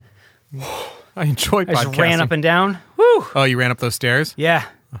I enjoy podcasting. I just ran up and down. Woo! Oh, you ran up those stairs? Yeah.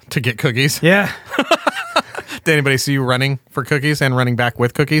 To get cookies? Yeah. Did anybody see you running for cookies and running back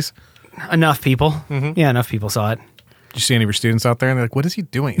with cookies? Enough people. Mm-hmm. Yeah, enough people saw it. Did you see any of your students out there? And they're like, what is he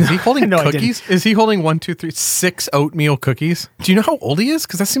doing? Is he holding No, cookies? Is he holding 6 oatmeal cookies? Do you know how old he is?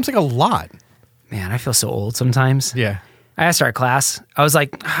 Because that seems like a lot. Man, I feel so old sometimes. Yeah. I asked our class, I was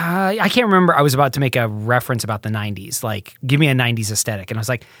like, I can't remember. I was about to make a reference about the 90s. Like, give me a 90s aesthetic. And I was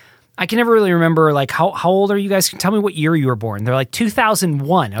like, I can never really remember, like, how old are you guys? Tell me what year you were born. They're like,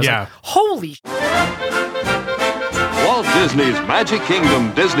 2001. I was like, holy Walt Disney's Magic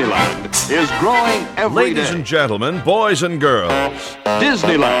Kingdom Disneyland is growing every day. Ladies and gentlemen, boys and girls.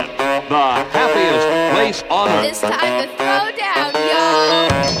 Disneyland, the happiest place on earth. It's time to throw down, y'all.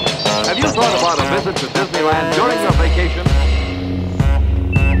 Have you thought about a visit to Disneyland during your vacation?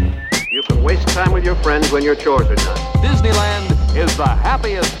 You can waste time with your friends when your chores are done. Disneyland is the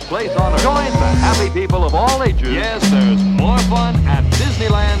happiest place on earth. Join the happy people of all ages. Yes, there's more fun at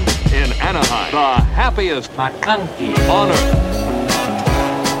Disneyland in Anaheim. The happiest on earth.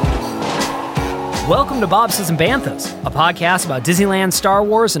 Welcome to Bobses and Banthas, a podcast about Disneyland, Star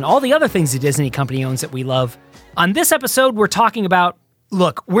Wars, and all the other things the Disney company owns that we love. On this episode, we're talking about,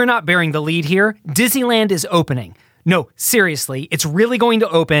 look, we're not bearing the lead here. Disneyland is opening. No, seriously, it's really going to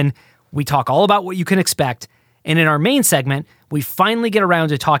open. We talk all about what you can expect. And in our main segment, we finally get around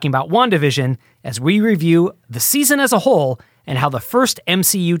to talking about WandaVision as we review the season as a whole and how the first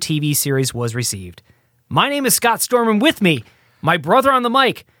MCU TV series was received. My name is Scott Storm, and with me, my brother on the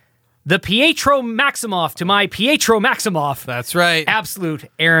mic, the Pietro Maximoff to my Pietro Maximoff. That's right. Absolute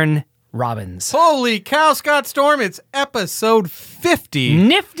Aaron Robbins. Holy cow, Scott Storm, it's episode 50.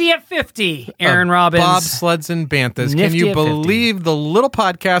 Nifty at 50, Aaron Robbins. Bobsleds and Banthas. Can Nifty you at 50. believe the little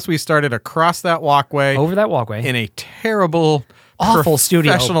podcast we started across that walkway? Over that walkway. In a terrible, awful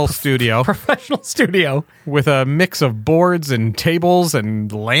studio. Professional studio. Professional studio. With a mix of boards and tables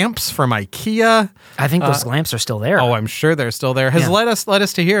and lamps from IKEA. I think those lamps are still there. Oh, I'm sure they're still there. Has led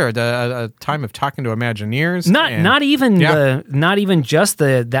us to here a time of talking to Imagineers. Not even just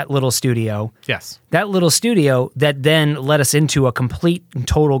that little studio. Yes. That little studio that then led us into a complete and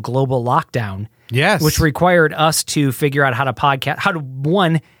total global lockdown. Yes. Which required us to figure out how to podcast, how to,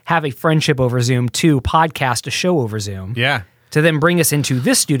 one, have a friendship over Zoom, two, podcast a show over Zoom. Yeah. To then bring us into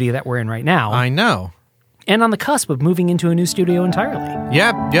this studio that we're in right now. I know. And on the cusp of moving into a new studio entirely.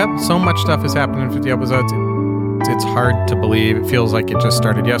 Yep. So much stuff has happened in 50 episodes. It's hard to believe. It feels like it just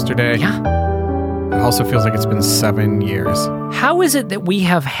started yesterday. Yeah. It also feels like it's been 7 years. How is it that we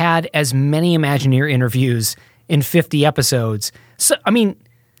have had as many Imagineer interviews in 50 episodes? So, I mean...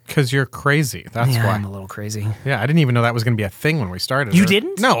 Because you're crazy. That's why. I'm a little crazy. Yeah, I didn't even know that was going to be a thing when we started. You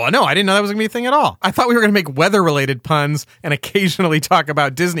didn't? No, I didn't know that was going to be a thing at all. I thought we were going to make weather-related puns and occasionally talk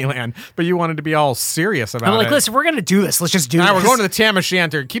about Disneyland, but you wanted to be all serious about it. I'm like, listen, we're going to do this. Let's just do this. We're going to the Tam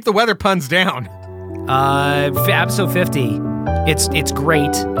O'Shanter. Keep the weather puns down. Episode 50. It's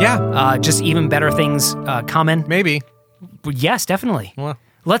great. Yeah. Just even better things coming. Maybe. Yes, definitely. Well,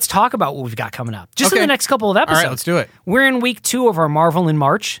 let's talk about what we've got coming up. Just in the next couple of episodes. All right, let's do it. We're in week 2 of our Marvel in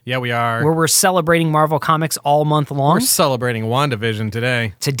March. Yeah, we are. Where we're celebrating Marvel Comics all month long. We're celebrating WandaVision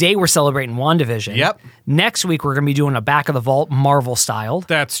today. Today we're celebrating WandaVision. Yep. Next week we're going to be doing a Back of the Vault Marvel style.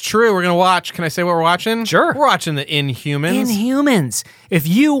 That's true. We're going to watch. Can I say what we're watching? Sure. We're watching the Inhumans. Inhumans. If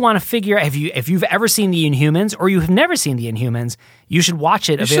you want to figure out, if you've ever seen the Inhumans or you have never seen the Inhumans, you should watch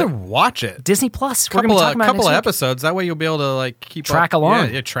it. You should watch it. Disney Plus. We're going to talk about couple of episodes. That way you'll be able to keep track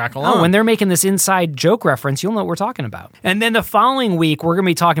along. Yeah, track along. Oh, when they're making this inside joke reference, you'll know what we're talking about. And then the following week, we're going to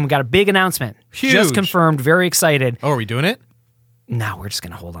be talking. We got a big announcement. Huge. Just confirmed. Very excited. Oh, are we doing it? No, we're just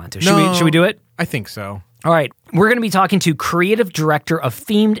going to hold on to it. Should we do it? I think so. All right. We're going to be talking to creative director of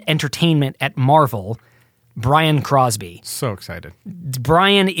themed entertainment at Marvel, Brian Crosby. So excited.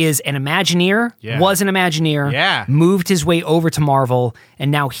 Brian is an Imagineer, was an Imagineer, moved his way over to Marvel,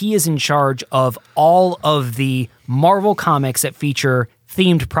 and now he is in charge of all of the Marvel comics that feature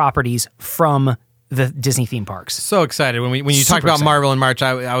themed properties from the Disney theme parks. So excited. When you talked about Marvel in March,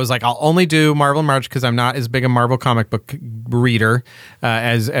 I was like, I'll only do Marvel in March because I'm not as big a Marvel comic book reader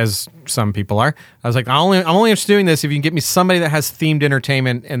as some people are. I was like, I'm only interested in doing this if you can get me somebody that has themed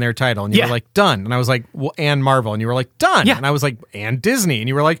entertainment in their title. And you were like, done. And I was like, well, and Marvel. And you were like, done. Yeah. And I was like, and Disney. And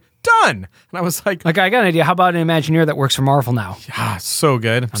you were like, done. And I was like, I got an idea. How about an Imagineer that works for Marvel now? So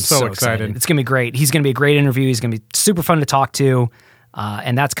good. I'm so excited. It's going to be great. He's going to be a great interview. He's going to be super fun to talk to.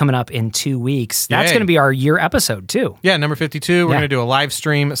 And that's coming up in 2 weeks. That's Yay. going to be our year episode, too. Yeah, number 52. We're going to do a live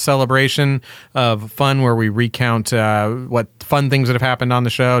stream celebration of fun where we recount what fun things that have happened on the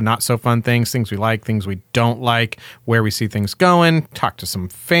show, not so fun things we like, things we don't like, where we see things going, talk to some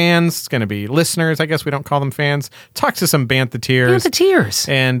fans. It's going to be listeners. I guess we don't call them fans. Talk to some Bantheteers. Bantheteers.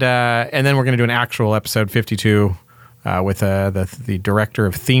 And then we're going to do an actual episode 52 with the director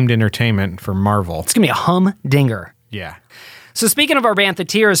of themed entertainment for Marvel. It's going to be a humdinger. Yeah. So speaking of our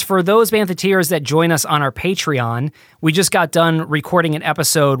Bantheteers, for those Bantheteers that join us on our Patreon, we just got done recording an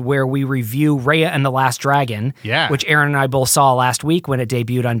episode where we review Raya and the Last Dragon, which Aaron and I both saw last week when it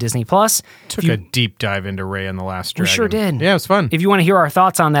debuted on Disney+. Took a deep dive into Raya and the Last Dragon. We sure did. Yeah, it was fun. If you want to hear our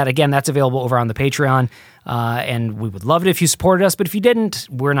thoughts on that, again, that's available over on the Patreon. And we would love it if you supported us, but if you didn't,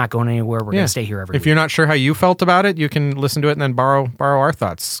 we're not going anywhere. We're going to stay here every week. If you're not sure how you felt about it, you can listen to it and then borrow our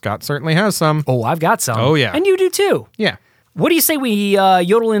thoughts. Scott certainly has some. Oh, I've got some. Oh, yeah. And you do too. Yeah. What do you say we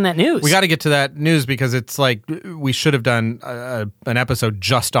yodel in that news? We got to get to that news because it's like we should have done an episode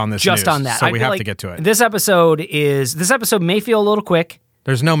just on this just news. on that. So we have to get to it. This episode may feel a little quick.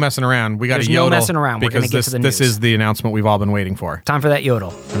 There's no messing around. We got to yodel. No messing around. We're going to get to the news. This is the announcement we've all been waiting for. Time for that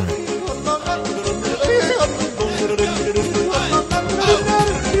yodel.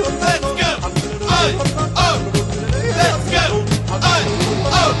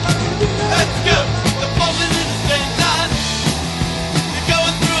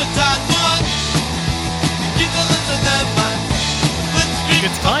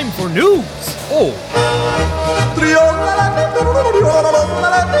 It's time for news. Oh.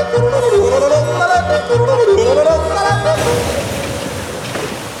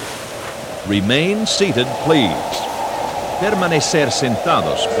 Remain seated, please. Permanecer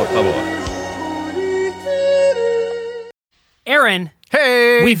sentados, por favor. Aaron.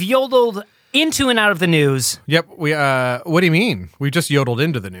 Hey. We've yodeled into and out of the news. Yep. What do you mean? We just yodeled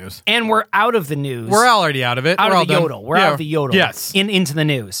into the news. And we're out of the news. We're already out of it. Out of the yodel. We're out of the yodel. Yes. Into the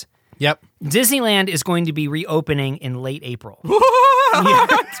news. Yep. Disneyland is going to be reopening in late April.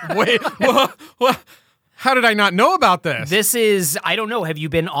 Wait. How did I not know about this? This is, I don't know, have you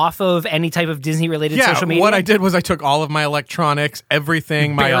been off of any type of Disney-related social media? What I did was I took all of my electronics,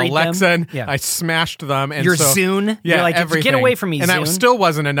 everything, my Alexa, Yeah. I smashed them. And Your Zune? Yeah, You're like, everything. get away from me, and Zune. that still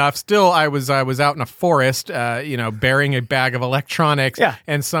wasn't enough. Still, I was out in a forest, bearing a bag of electronics. Yeah.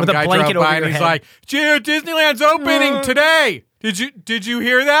 And some With a guy blanket drove over by and your he's head. like, Disneyland's opening today. Did you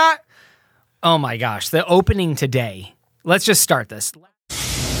hear that? Oh my gosh, the opening today. Let's just start this.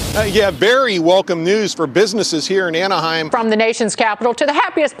 Very welcome news for businesses here in Anaheim. From the nation's capital to the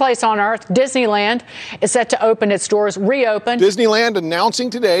happiest place on earth, Disneyland is set to open its doors, reopen. Disneyland announcing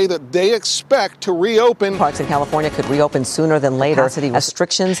today that they expect to reopen. Parks in California could reopen sooner than later. Capacity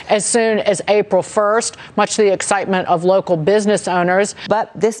restrictions As soon as April 1st, much to the excitement of local business owners.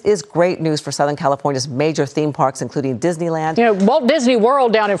 But this is great news for Southern California's major theme parks, including Disneyland. You know, Walt Disney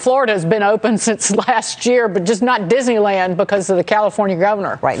World down in Florida has been open since last year, but just not Disneyland because of the California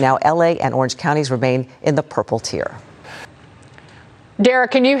governor. Right now, LA and Orange counties remain in the purple tier.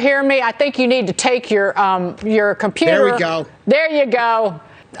 Derek, can you hear me? I think you need to take your computer. There we go. There you go.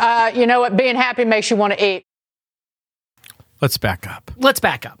 You know what? Being happy makes you want to eat. Let's back up.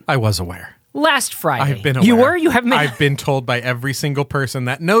 I was aware. Last Friday. I've been aware. You were? You haven't been? I've been told by every single person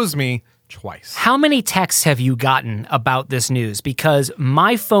that knows me twice. How many texts have you gotten about this news? Because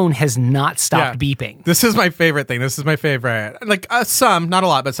my phone has not stopped beeping. This is my favorite thing. This is my favorite. Like some, not a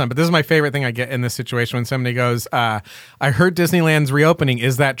lot, but some. But this is my favorite thing I get in this situation when somebody goes, I heard Disneyland's reopening.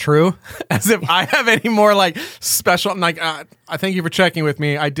 Is that true? As if I have any more like special. I'm like, I thank you for checking with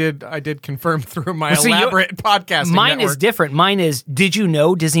me. I did confirm through my elaborate podcasting Mine network. is different. Mine is, did you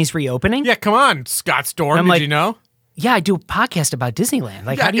know Disney's reopening? Yeah, come on, Scott Storm. Did you know? Yeah, I do a podcast about Disneyland.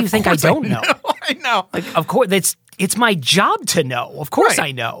 Like, how do you think I don't know? I know. Like, of course, it's my job to know. Of course,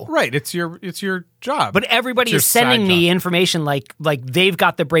 I know. Right, it's your job. But everybody is sending me information like they've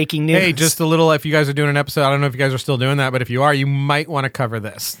got the breaking news. Hey, just a little. If you guys are doing an episode, I don't know if you guys are still doing that, but if you are, you might want to cover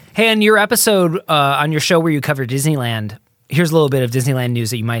this. Hey, on your episode on your show where you cover Disneyland, here's a little bit of Disneyland news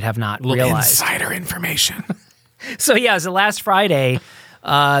that you might have not realized. Insider information. So yeah, it was the last Friday,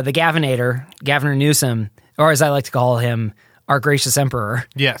 the Gaviner Newsom, or as I like to call him, our gracious emperor,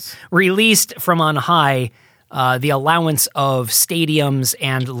 yes, released from on high the allowance of stadiums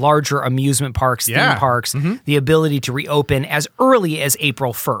and larger amusement parks, theme parks, the ability to reopen as early as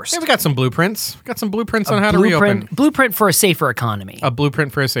April 1st. Yeah, we got some blueprints. On how to reopen. Blueprint for a safer economy. A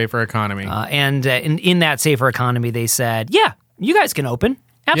blueprint for a safer economy. And in that safer economy, they said, yeah, you guys can open.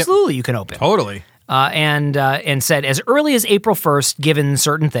 Absolutely, you can open. Totally. and said as early as April 1st, given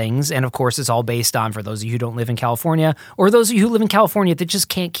certain things, and of course it's all based on, for those of you who don't live in California, or those of you who live in California that just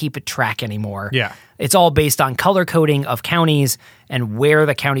can't keep a track anymore. Yeah. It's all based on color coding of counties and where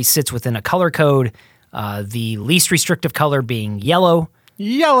the county sits within a color code, the least restrictive color being yellow.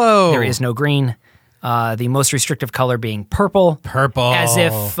 Yellow! There is no green. The most restrictive color being purple. Purple. As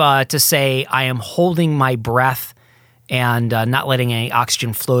if to say, I am holding my breath and not letting any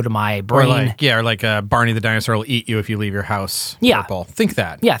oxygen flow to my brain. Or like Barney the dinosaur will eat you if you leave your house. Yeah. Purple. Think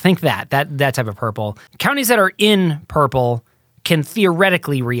that. Yeah, think that type of purple. Counties that are in purple can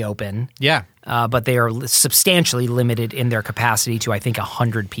theoretically reopen. Yeah. But they are substantially limited in their capacity to, I think,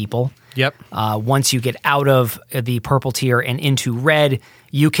 100 people. Yep. Once you get out of the purple tier and into red,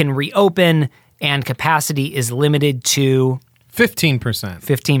 you can reopen, and capacity is limited to 15%.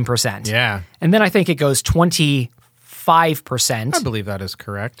 15%. Yeah. And then I think it goes 25%. I believe that is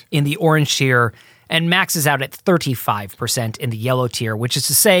correct. In the orange tier, and maxes out at 35% in the yellow tier, which is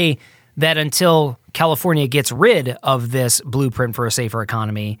to say that until California gets rid of this blueprint for a safer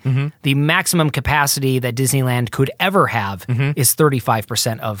economy, the maximum capacity that Disneyland could ever have is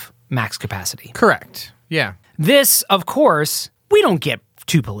 35% of max capacity. Correct. Yeah. This, of course, we don't get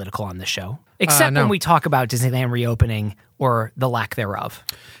too political on this show, except when we talk about Disneyland reopening or the lack thereof.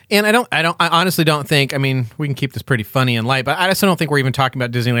 And I honestly don't think, I mean, we can keep this pretty funny and light, but I just don't think we're even talking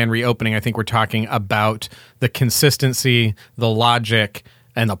about Disneyland reopening. I think we're talking about the consistency, the logic,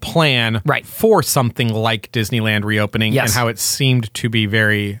 and the plan for something like Disneyland reopening, and how it seemed to be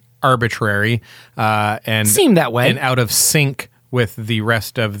very arbitrary and seemed that way, and out of sync with the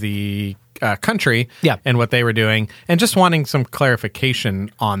rest of the country and what they were doing, and just wanting some clarification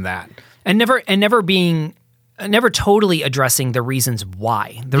on that, and never totally addressing the reasons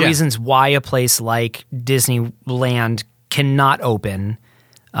why. Reasons why a place like Disneyland cannot open.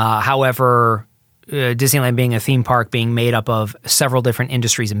 However, Disneyland being a theme park being made up of several different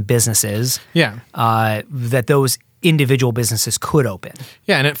industries and businesses, that those individual businesses could open.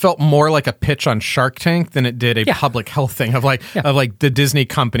 Yeah, and it felt more like a pitch on Shark Tank than it did a public health thing of like the Disney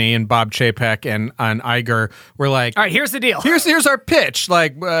company and Bob Chapek and Iger were like, all right, here's the deal. Here's our pitch.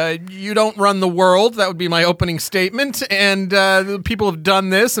 Like, you don't run the world. That would be my opening statement. And people have done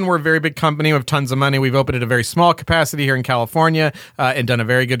this, and we're a very big company. We have tons of money. We've opened at a very small capacity here in California and done a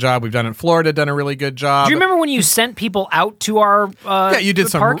very good job. We've done it in Florida, done a really good job. Do you remember when you sent people out to our you did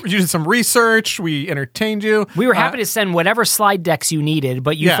some research. We entertained you. We were happy to send whatever slide decks you needed,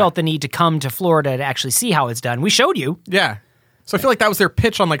 but you felt the need to come to Florida to actually see how it's done. We showed you. Yeah. So I feel like that was their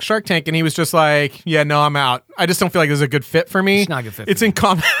pitch on like Shark Tank, and he was just like, yeah, no, I'm out. I just don't feel like this is a good fit for me. It's not a good fit It's in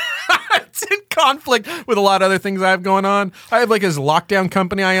conflict with a lot of other things I have going on. I have like his lockdown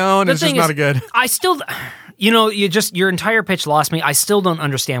company I own, and it's just not a good. I still, your entire pitch lost me. I still don't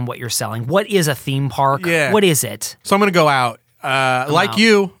understand what you're selling. What is a theme park? Yeah. What is it? So I'm going to go out. Like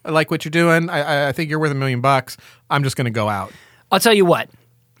you, I like what you're doing. I think you're worth $1 million. I'm just going to go out. I'll tell you what.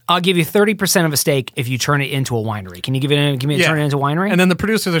 I'll give you 30% of a stake if you turn it into a winery. Can you give me a turn it into a winery? And then the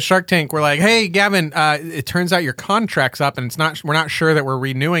producers of Shark Tank were like, "Hey, Gavin, it turns out your contract's up, and we're not sure that we're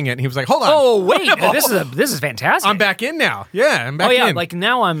renewing it." And he was like, "Hold on. Oh, wait, this is fantastic. I'm back in now. Yeah, I'm back in. Oh yeah, like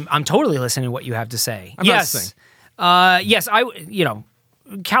now I'm totally listening to what you have to say. Yes. Yes,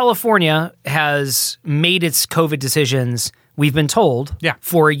 California has made its COVID decisions, we've been told,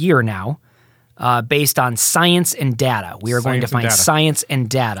 for a year now, based on science and data. We are going to find science and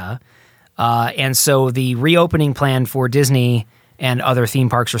data. And so the reopening plan for Disney and other theme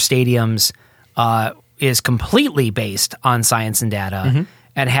parks or stadiums is completely based on science and data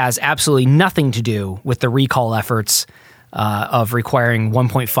and has absolutely nothing to do with the recall efforts of requiring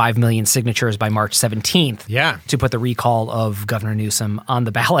 1.5 million signatures by March 17th to put the recall of Governor Newsom on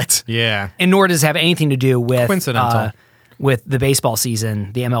the ballot. Yeah. And nor does it have anything to do with coincidental. With the baseball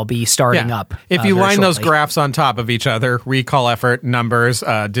season, the MLB starting up. If you line those graphs on top of each other, recall effort numbers,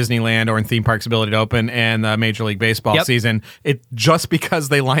 Disneyland or in theme parks' ability to open, and the Major League Baseball season, it just because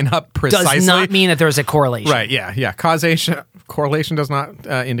they line up precisely does not mean that there's a correlation. Right? Yeah. Correlation does not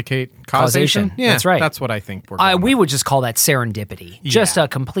indicate causation. Yeah, that's right. That's what I think. We would just call that serendipity, just a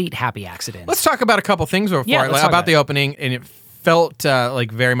complete happy accident. Let's talk about a couple things before about the opening, and it felt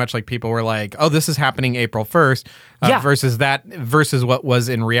like very much like people were like, "Oh, this is happening April 1st," versus what was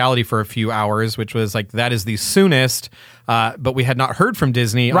in reality for a few hours, which was like that is the soonest. But we had not heard from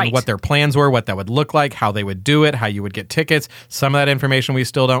Disney on what their plans were, what that would look like, how they would do it, how you would get tickets. Some of that information we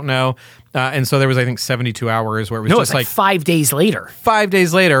still don't know. And so there was, I think, 72 hours where it was just like 5 days later. 5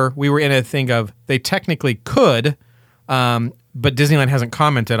 days later, we were in a thing of they technically could but Disneyland hasn't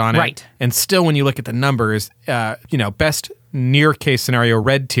commented on it. Right. And still, when you look at the numbers, best near case scenario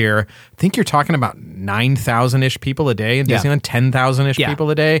red tier, I think you're talking about 9,000-ish people a day in Disneyland, 10,000-ish people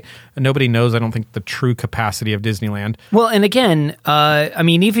a day. And nobody knows, I don't think, the true capacity of Disneyland. Well, and again,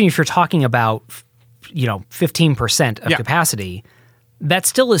 even if you're talking about, 15% of capacity, that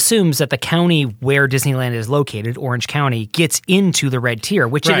still assumes that the county where Disneyland is located, Orange County, gets into the red tier,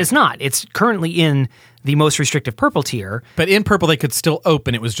 which it is not. It's currently in the most restrictive purple tier. But in purple, they could still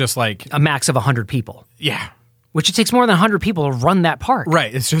open. It was just like a max of 100 people. Yeah. Which it takes more than 100 people to run that park.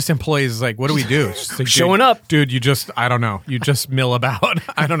 Right. It's just employees like, what do we do? It's just like, showing up. Dude, I don't know. You just mill about.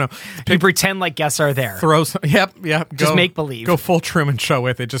 I don't know. You pretend like guests are there. Yep. Just make believe. Go full Truman Show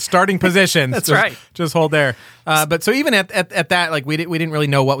with it. Just starting positions. That's right. Just hold there. But so even at that, like we didn't really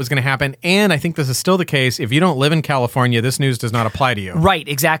know what was going to happen. And I think this is still the case. If you don't live in California, this news does not apply to you. Right,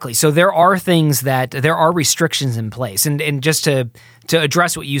 exactly. So there are restrictions in place. And just to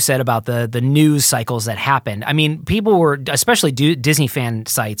address what you said about the news cycles that happened, I mean, people were, especially Disney fan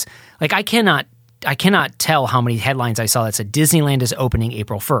sites, like I cannot tell how many headlines I saw that said Disneyland is opening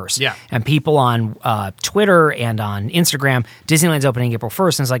April 1st. Yeah. And people on Twitter and on Instagram, Disneyland's opening April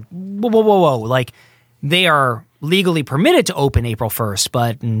 1st. And it's like, whoa. Like, they are legally permitted to open April 1st,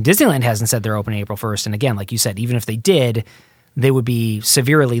 but Disneyland hasn't said they're opening April 1st. And again, like you said, even if they did, they would be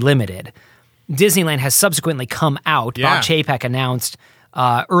severely limited. Disneyland has subsequently come out. Yeah. Bob Chapek announced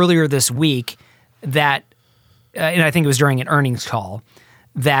earlier this week that, and I think it was during an earnings call,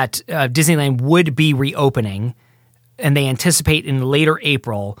 that Disneyland would be reopening, and they anticipate in later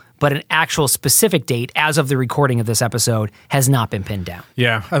April, but an actual specific date, as of the recording of this episode, has not been pinned down.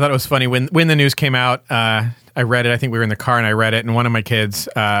 Yeah, I thought it was funny. When the news came out, I read it. I think we were in the car and I read it, and one of my kids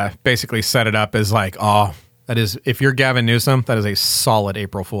basically set it up as like, oh, that is, if you're Gavin Newsom, that is a solid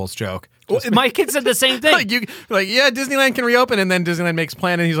April Fool's joke. My kid said the same thing. Disneyland can reopen, and then Disneyland makes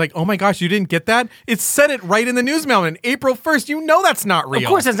plan, and he's like, oh my gosh, you didn't get that? It said it right in the news mail, and April 1st, you know that's not real. Of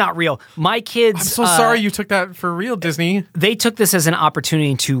course that's not real. My kids... I'm so sorry you took that for real, Disney. They took this as an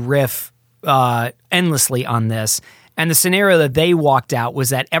opportunity to riff endlessly on this, and the scenario that they walked out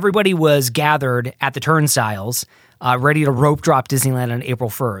was that everybody was gathered at the turnstiles, ready to rope drop Disneyland on April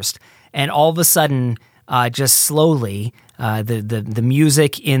 1st, and all of a sudden, just slowly... The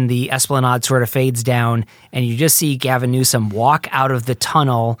music in the Esplanade sort of fades down, and you just see Gavin Newsom walk out of the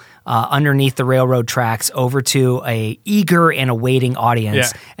tunnel underneath the railroad tracks over to a eager and awaiting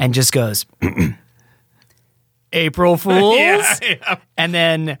audience, and just goes, April Fools? Yeah. And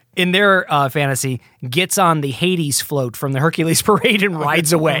then, in their fantasy, gets on the Hades float from the Hercules Parade and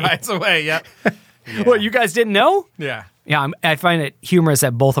rides away. Rides away, yeah. What, you guys didn't know? Yeah. Yeah, I find it humorous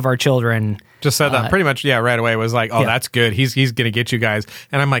that both of our children... just said that pretty much, right away. Was like, oh, that's good. He's going to get you guys.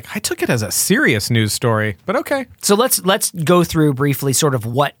 And I'm like, I took it as a serious news story, but okay. So let's go through briefly sort of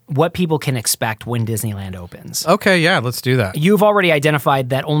what people can expect when Disneyland opens. Okay, yeah, let's do that. You've already identified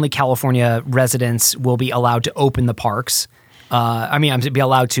that only California residents will be allowed to open the parks. Be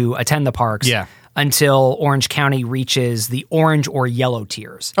allowed to attend the parks. Yeah. Until Orange County reaches the orange or yellow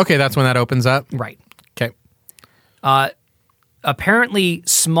tiers. Okay, that's when that opens up? Right. Okay. Apparently,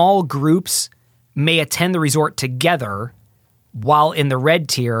 small groups may attend the resort together, while in the red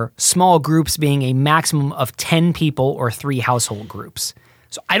tier, small groups being a maximum of 10 people or 3 household groups.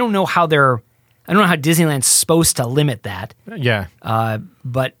 So I don't know how Disneyland's supposed to limit that. Yeah.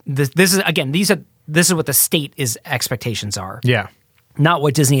 But this is, again, this is what the state's expectations are. Yeah. Not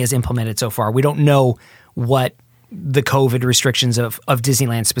what Disney has implemented so far. We don't know what the COVID restrictions of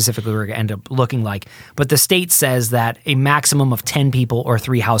Disneyland specifically are going to end up looking like. But the state says that a maximum of 10 people or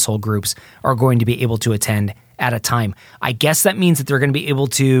 3 household groups are going to be able to attend at a time. I guess that means that they're going to be able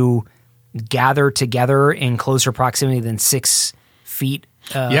to gather together in closer proximity than 6 feet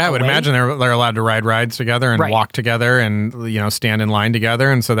I would imagine they're allowed to ride rides together and walk together and stand in line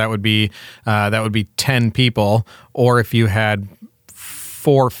together. And so that would be 10 people. Or if you had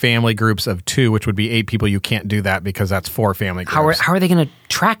 4 family groups of 2, which would be 8 people, you can't do that because that's 4 family groups. How are they going to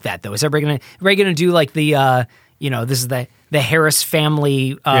track that though? Is everybody going to do like the this is the Harris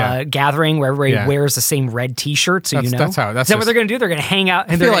family gathering where everybody wears the same red T-shirt? So that's is that what they're going to do? They're going to hang out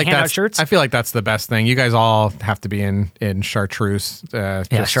and they're going to hand out shirts. I feel like that's the best thing. You guys all have to be in chartreuse,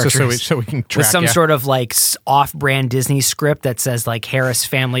 chartreuse. So we can track with some sort of like off-brand Disney script that says like Harris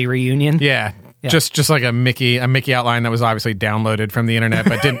family reunion. Yeah. Yeah. Just like a Mickey outline that was obviously downloaded from the internet,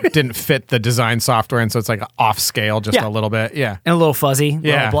 but didn't fit the design software, and so it's like off scale just a little bit, and a little fuzzy,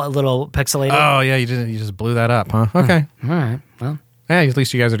 little pixelated. Oh yeah, you just blew that up, huh? Okay, all right. Well, at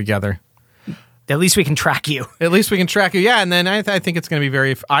least you guys are together. At least we can track you. At least we can track you. Yeah, and then I think it's going to be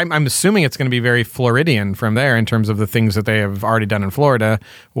very. I'm assuming it's going to be very Floridian from there in terms of the things that they have already done in Florida,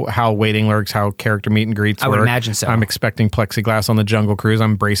 how waiting lurks, how character meet and greets. I would imagine so. I'm expecting plexiglass on the Jungle Cruise.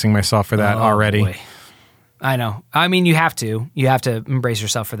 I'm bracing myself for that already. Boy. I know. I mean, you have to. You have to embrace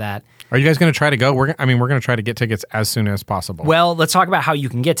yourself for that. Are you guys going to try to go? We're going to try to get tickets as soon as possible. Well, let's talk about how you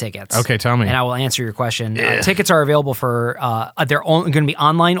can get tickets. Okay, tell me. And I will answer your question. Tickets are available for, they're going to be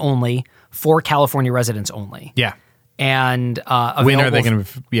online only for California residents only. Yeah. And when are they going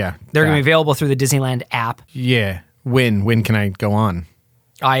to? Yeah, they're going to be available through the Disneyland app. Yeah. When can I go on?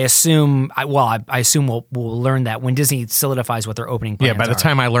 I assume. I assume we'll learn that when Disney solidifies what their opening plans are. Yeah. By the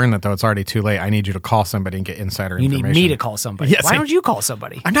time I learn that, though, it's already too late. I need you to call somebody and get insider information. You need me to call somebody. Yes, Why don't you call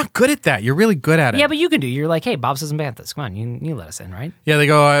somebody? I'm not good at that. You're really good at it. Yeah, but you can do. You're like, hey, Bob says Banthas. Come on, you let us in, right? Yeah, they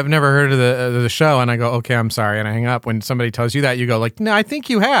go, I've never heard of the show, and I go, okay, I'm sorry, and I hang up. When somebody tells you that, you go like, no, I think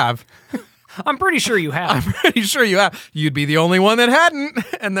you have. I'm pretty sure you have. I'm pretty sure you have. You'd be the only one that hadn't.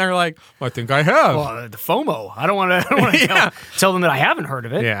 And they're like, well, I think I have. Well, the FOMO. I don't want to tell them that I haven't heard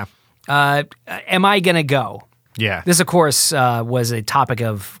of it. Yeah. Am I going to go? Yeah. This, of course, was a topic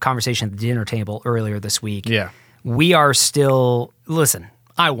of conversation at the dinner table earlier this week. Yeah. We are still, listen,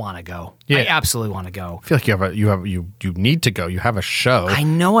 I want to go. Yeah. I absolutely want to go. I feel like you need to go. You have a show. I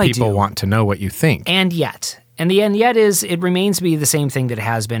know I do. People want to know what you think. And yet it remains to be the same thing that it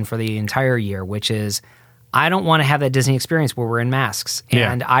has been for the entire year, which is I don't want to have that Disney experience where we're in masks.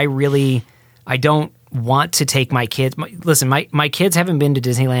 And I don't want to take my kids. My kids haven't been to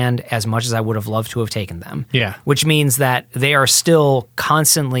Disneyland as much as I would have loved to have taken them. Yeah. Which means that they are still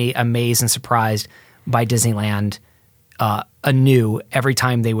constantly amazed and surprised by Disneyland anew every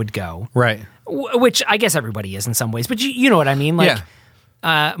time they would go. Right. Which I guess everybody is in some ways, but you know what I mean? Like,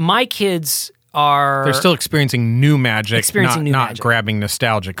 my kids are... They're still experiencing new magic, not magic. grabbing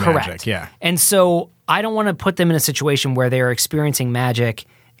nostalgic Correct. magic. Yeah. And so I don't want to put them in a situation where they're experiencing magic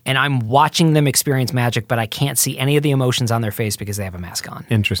and I'm watching them experience magic, but I can't see any of the emotions on their face because they have a mask on.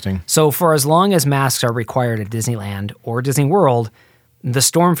 Interesting. So for as long as masks are required at Disneyland or Disney World, the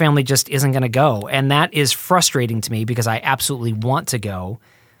Storm family just isn't going to go. And that is frustrating to me because I absolutely want to go.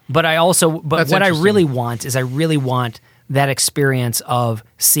 But what I really want is that experience of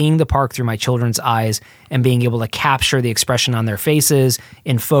seeing the park through my children's eyes and being able to capture the expression on their faces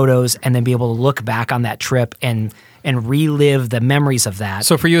in photos and then be able to look back on that trip and relive the memories of that.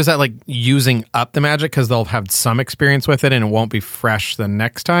 So for you, is that like using up the magic because they'll have some experience with it and it won't be fresh the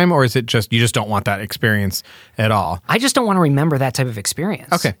next time? Or is it just, you just don't want that experience at all? I just don't want to remember that type of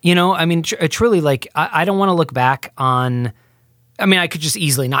experience. Okay. I mean, truly, like, I don't want to look back on, I mean, I could just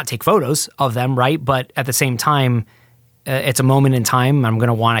easily not take photos of them, right? But at the same time, it's a moment in time. I'm going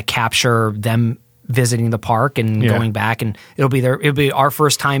to want to capture them visiting the park and going back, and it'll be our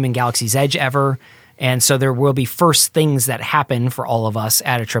first time in Galaxy's Edge ever. And so there will be first things that happen for all of us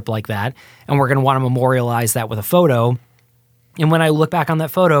at a trip like that. And we're going to want to memorialize that with a photo. And when I look back on that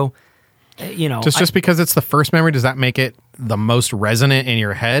photo, just because it's the first memory, does that make it the most resonant in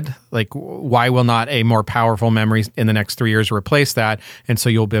your head? Like, why will not a more powerful memory in the next 3 years replace that? And so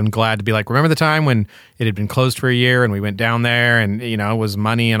you'll be glad to be like, remember the time when it had been closed for a year and we went down there and, it was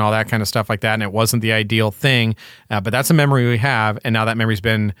money and all that kind of stuff like that. And it wasn't the ideal thing. But that's a memory we have. And now that memory's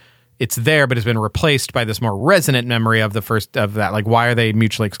it's there, but it's been replaced by this more resonant memory of the first of that. Like, why are they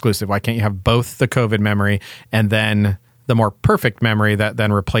mutually exclusive? Why can't you have both the COVID memory and then the more perfect memory that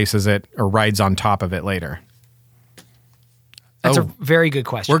then replaces it or rides on top of it later? That's a very good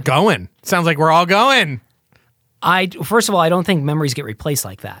question. We're going. Sounds like we're all going. First of all, I don't think memories get replaced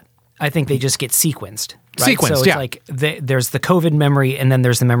like that. I think they just get sequenced. Right? Sequenced, so it's like there's the COVID memory, and then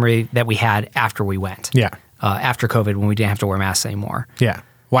there's the memory that we had after we went. Yeah. After COVID, when we didn't have to wear masks anymore. Yeah.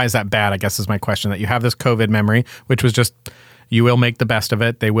 Why is that bad, I guess is my question, that you have this COVID memory, which was just, you will make the best of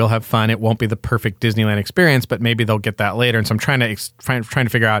it. They will have fun. It won't be the perfect Disneyland experience, but maybe they'll get that later. And so I'm trying to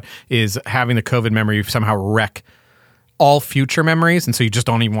figure out, is having the COVID memory somehow wreck all future memories, and so you just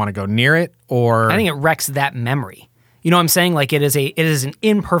don't even want to go near it? Or I think it wrecks that memory. You know what I'm saying? Like, it is an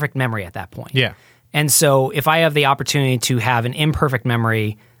imperfect memory at that point. Yeah. And so if I have the opportunity to have an imperfect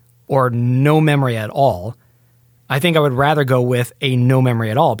memory or no memory at all, I think I would rather go with a no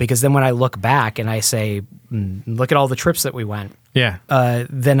memory at all, because then when I look back and I say, look at all the trips that we went,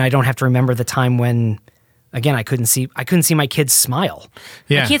 then I don't have to remember the time when, again, I couldn't see my kids smile.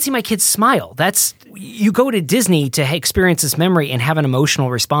 Yeah. I can't see my kids smile. You go to Disney to experience this memory and have an emotional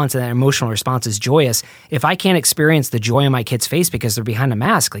response, and that emotional response is joyous. If I can't experience the joy on my kid's face because they're behind a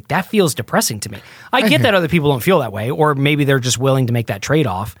mask, like, that feels depressing to me. I get that other people don't feel that way, or maybe they're just willing to make that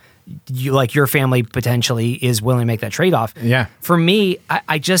trade-off. Your family potentially is willing to make that trade-off. Yeah. For me,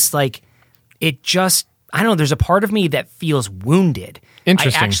 I just, like, it just, I don't know, there's a part of me that feels wounded.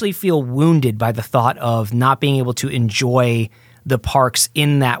 Interesting. I actually feel wounded by the thought of not being able to enjoy the parks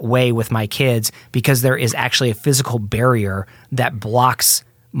in that way with my kids because there is actually a physical barrier that blocks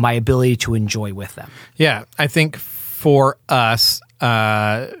my ability to enjoy with them. Yeah, I think for us,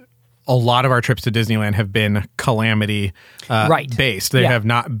 a lot of our trips to Disneyland have been calamity based. They have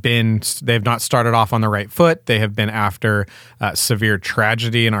not started off on the right foot. They have been after severe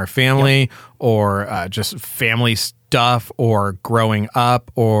tragedy in our family or just family stuff or growing up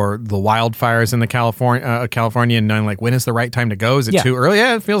or the wildfires in the California and knowing like when is the right time to go? Is it too early?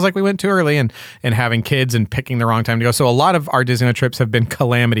 Yeah, it feels like we went too early and having kids and picking the wrong time to go. So a lot of our Disneyland trips have been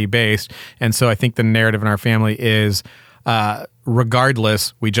calamity based. And so I think the narrative in our family is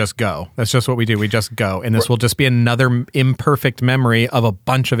regardless, we just go. That's just what we do. We just go. And this will just be another imperfect memory of a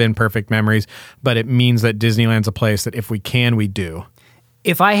bunch of imperfect memories. But it means that Disneyland's a place that if we can, we do.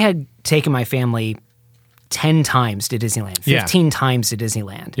 If I had taken my family 10 times to Disneyland, 15 times to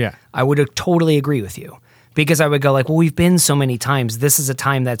Disneyland, I would have totally agree with you. Because I would go like, well, we've been so many times. This is a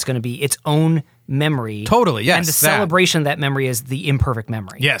time that's going to be its own memory. Totally, yes. And the celebration of that memory is the imperfect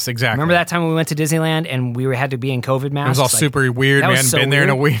memory. Yes, exactly. Remember that time when we went to Disneyland and we had to be in COVID masks? It was all super weird. We hadn't been there in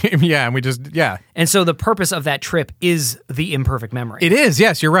a week. And we just, And so the purpose of that trip is the imperfect memory. It is,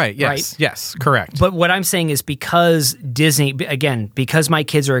 yes, you're right. Yes, yes, correct. But what I'm saying is because Disney, again, because my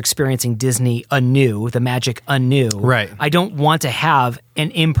kids are experiencing Disney anew, the magic anew, I don't want to have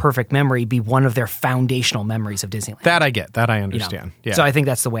an imperfect memory be one of their foundational memories of Disneyland. That I get. That I understand. Yeah. So I think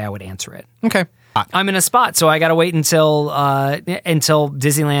that's the way I would answer it. Okay. I'm in a spot, so I got to wait until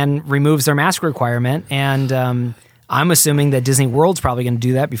Disneyland removes their mask requirement, and I'm assuming that Disney World's probably going to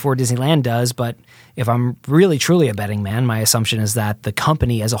do that before Disneyland does. But if I'm really truly a betting man, my assumption is that the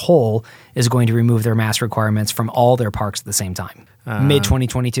company as a whole is going to remove their mask requirements from all their parks at the same time. Mid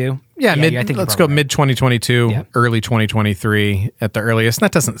 2022. Yeah, let's go mid 2022, early 2023 at the earliest. And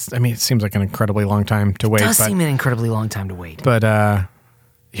that doesn't. I mean, it seems like an incredibly long time to wait. It does seem an incredibly long time to wait. But.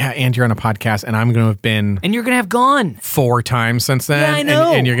 Yeah, and you're on a podcast, and I'm going to have been... And you're going to have gone. 4 times since then. Yeah, I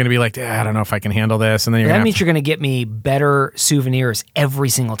know. And you're going to be like, I don't know if I can handle this. And then that means you're going to get me better souvenirs every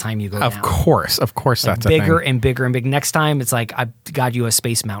single time you go Of course, that's a thing. Bigger and bigger and bigger. Next time, it's like, I've got you a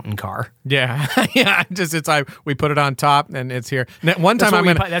Space Mountain car. Yeah. Yeah, it's like, we put it on top, and it's here. One time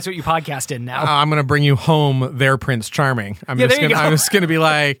that's what you podcast in now. I'm going to bring you home their Prince Charming. I'm just going to be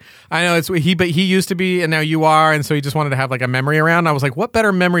like, I know, but he used to be, and now you are, and so he just wanted to have like a memory around. I was like, what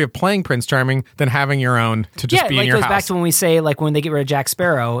better memory of playing Prince Charming than having your own to just be in your house. Yeah, it goes back to when we say, like, when they get rid of Jack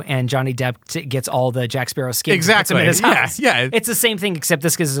Sparrow and Johnny Depp gets all the Jack Sparrow skins. Exactly. And puts them in his house. Yeah. It's the same thing, except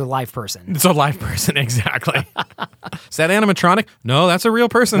this is a live person. It's a live person, exactly. Is that animatronic? No, that's a real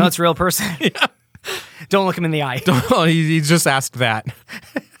person. No, it's a real person. Yeah. Don't look him in the eye. He just asked that.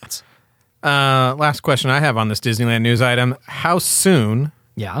 Last question I have on this Disneyland news item. How soon...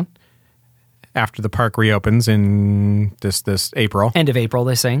 Yeah. After the park reopens in this April. End of April,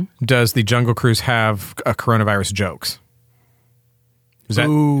 they saying. Does the Jungle Cruise have coronavirus jokes? Is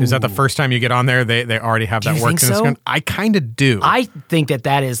that the first time you get on there? They already have that working. So? I kind of do. I think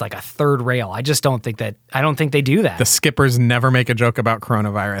that is like a third rail. I just don't think they do that. The skippers never make a joke about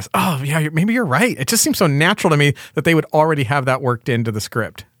coronavirus. Oh yeah, maybe you're right. It just seems so natural to me that they would already have that worked into the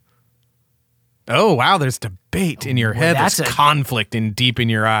script. Oh, wow, there's debate in your head. There's conflict deep in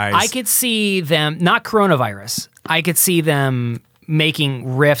your eyes. I could see them, not coronavirus, I could see them making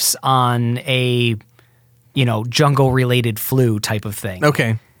riffs on a, jungle-related flu type of thing.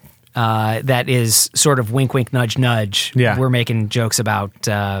 Okay. That is sort of wink, wink, nudge, nudge. Yeah. We're making jokes about...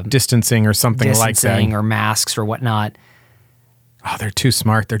 distancing or something like that. Distancing or masks or whatnot. Oh, they're too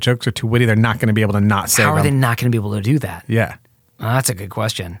smart. Their jokes are too witty. They're not going to be able to not say them. How are they not going to be able to do that? Yeah. That's a good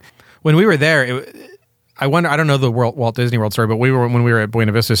question. When we were there, I wonder. I don't know the Walt Disney World story, but when we were at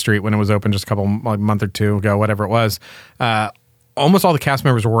Buena Vista Street when it was open just a month or two ago, whatever it was. Almost all the cast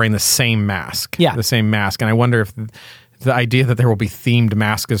members were wearing the same mask. Yeah, the same mask, and I wonder if the idea that there will be themed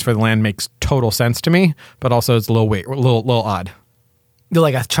masks for the land makes total sense to me, but also it's a little odd.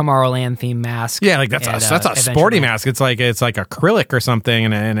 Like a Tomorrowland themed mask. Yeah, like that's a sporty mask. It's like acrylic or something,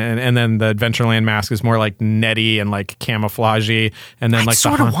 and then the Adventureland mask is more like netty and like camouflagey, and then I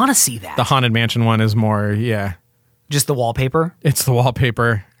sort of want to see that. The Haunted Mansion one is more just the wallpaper. It's the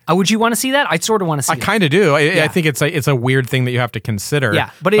wallpaper. Would you want to see that? I sort of want to see. I kind of do. I think it's a weird thing that you have to consider.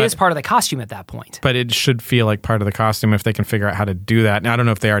 Yeah, but it is part of the costume at that point. But it should feel like part of the costume if they can figure out how to do that. Now I don't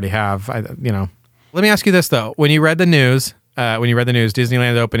know if they already have. Let me ask you this though: when you read the news when you read the news,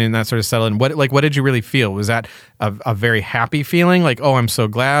 Disneyland opening and that sort of settled in, what did you really feel? Was that a very happy feeling? Like, oh, I'm so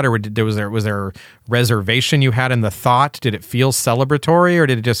glad? Or was there a reservation you had in the thought? Did it feel celebratory, or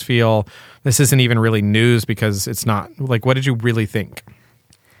did it just feel this isn't even really news because it's not? Like, what did you really think?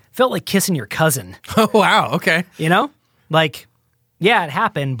 Felt like kissing your cousin. Oh, wow. Okay. You know? Like, yeah, it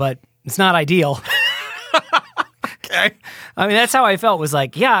happened, but it's not ideal. Okay. I mean, that's how I felt, was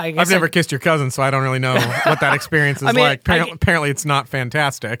like, yeah, I guess I've never kissed your cousin, so I don't really know what that experience is like. Apparently, it's not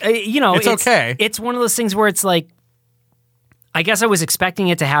fantastic. It's okay. It's one of those things where it's like, I guess I was expecting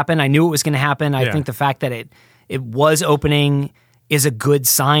it to happen. I knew it was going to happen. I think the fact that it was opening is a good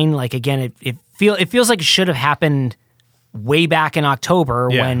sign. Like, again, it feels like it should have happened way back in October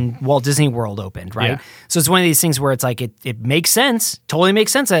when Walt Disney World opened, right? Yeah. So it's one of these things where it's like, it makes sense, totally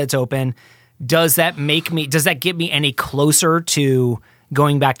makes sense that it's open. Does that get me any closer to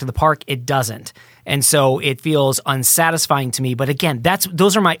going back to the park? It doesn't. And so it feels unsatisfying to me. But again,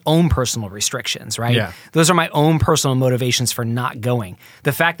 those are my own personal restrictions, right? Yeah. Those are my own personal motivations for not going.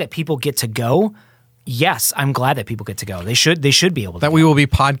 The fact that people get to go, yes, I'm glad that people get to go. They should be able to. That we will be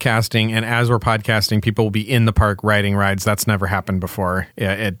podcasting, and as we're podcasting, people will be in the park riding rides. That's never happened before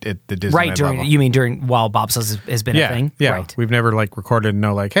at the Disneyland level. You mean during while Bob's has been a thing? Yeah. Right. We've never recorded and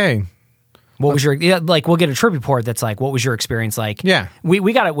know hey. What was your we'll get a trip report that's like, what was your experience like? Yeah.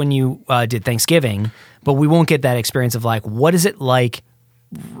 We got it when you did Thanksgiving, but we won't get that experience of like, what is it like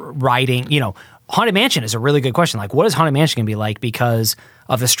riding, Haunted Mansion is a really good question. Like, what is Haunted Mansion going to be like because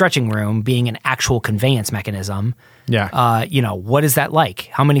of the stretching room being an actual conveyance mechanism? Yeah. What is that like?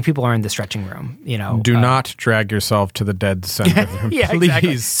 How many people are in the stretching room? Do not drag yourself to the dead center. Yeah, Please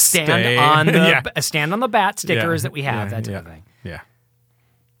exactly. stay. Stand on the bat stickers that we have, that type of thing. Yeah.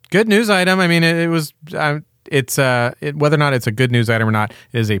 Good news item. I mean, it was. It's whether or not it's a good news item or not,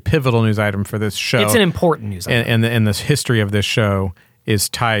 it is a pivotal news item for this show. It's an important news item, and this history of this show is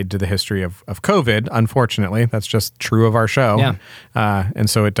tied to the history of COVID. Unfortunately, that's just true of our show. Yeah. And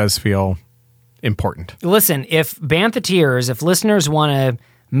so it does feel important. Listen, if Bantheteers, if listeners want to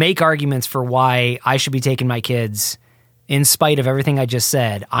make arguments for why I should be taking my kids, in spite of everything I just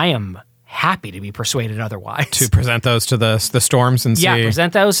said, I am happy to be persuaded otherwise. To present those to the storms and see. Yeah,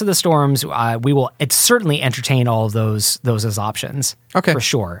 present those to the storms. We will certainly entertain all of those as options. Okay. For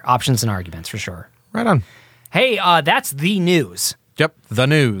sure. Options and arguments, for sure. Right on. Hey, that's the news. Yep, the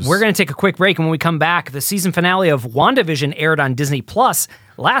news. We're going to take a quick break, and when we come back, the season finale of WandaVision aired on Disney Plus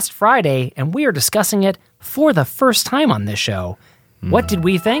last Friday, and we are discussing it for the first time on this show. What did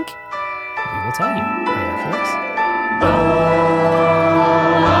we think? We will tell you right after this.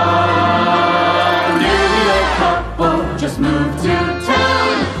 Just moved to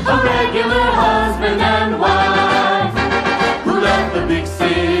town, a regular husband and wife, who left the big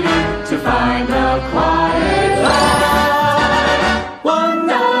city to find a quiet life.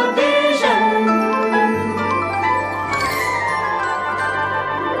 WandaVision.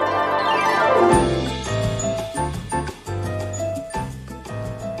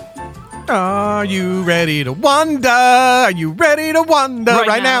 Are you ready to wonder? Are you ready to wonder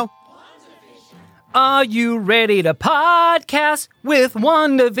right now? Are you ready to podcast with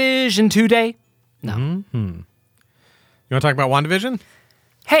WandaVision today? No. Mm-hmm. You want to talk about WandaVision?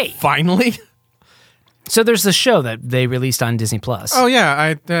 Hey. Finally? So there's this show that they released on Disney Plus. Oh,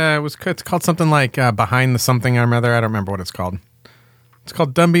 yeah. It's called something like Behind the Something or Other. I don't remember what it's called. It's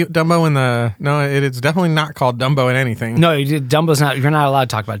called Dumbo in the... No, it's definitely not called Dumbo in anything. No, Dumbo's not... You're not allowed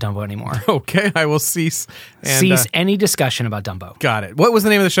to talk about Dumbo anymore. Okay, I will cease. Cease any discussion about Dumbo. Got it. What was the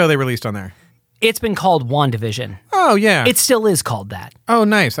name of the show they released on there? It's been called WandaVision. Oh, yeah. It still is called that. Oh,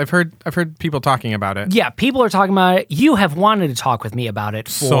 nice. I've heard people talking about it. Yeah, people are talking about it. You have wanted to talk with me about it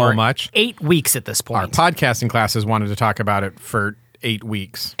for so much. 8 weeks at this point. Our podcasting classes wanted to talk about it for 8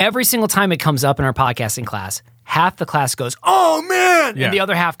 weeks. Every single time it comes up in our podcasting class, half the class goes, "Oh, man!" Yeah. And the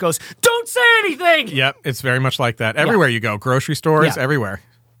other half goes, "Don't say anything!" Yep, it's very much like that. Everywhere you go. Grocery stores, everywhere.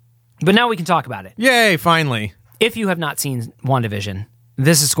 But now we can talk about it. Yay, finally. If you have not seen WandaVision,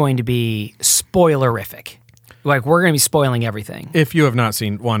 this is going to be spoilerific. Like, we're going to be spoiling everything. If you have not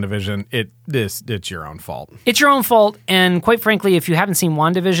seen WandaVision, it's your own fault. It's your own fault, and quite frankly, if you haven't seen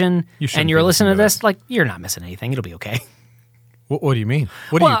WandaVision and you're listening to this, like, you're not missing anything. It'll be okay. What do you mean?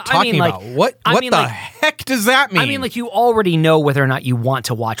 What are you talking about? What the heck does that mean? I mean, like, you already know whether or not you want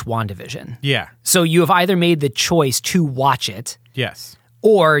to watch WandaVision. Yeah. So you have either made the choice to watch it. Yes.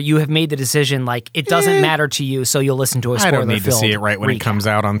 Or you have made the decision, like, it doesn't matter to you, so you'll listen to a spoiler-filled I don't need to see it right when it comes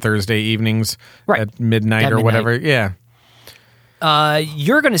out on Thursday evenings at midnight or whatever. Yeah.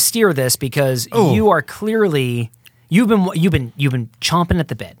 You're going to steer this because you are clearly you've been chomping at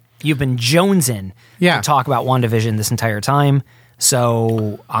the bit. You've been jonesing to talk about WandaVision this entire time,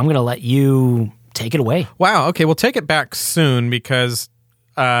 so I'm going to let you take it away. Wow. Okay, we'll take it back soon because...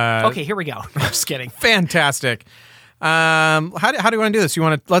 okay, here we go. I'm just kidding. Fantastic. How do you want to do this? You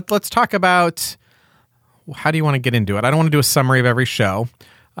want to let's talk about how do you want to get into it? I don't want to do a summary of every show.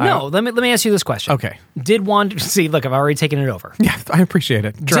 No, let me ask you this question. Okay. See, look, I've already taken it over. Yeah, I appreciate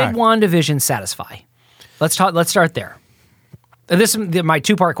it. Did WandaVision satisfy? Let's start there. This is my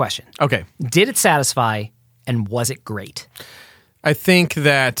two-part question. Okay. Did it satisfy, and was it great? I think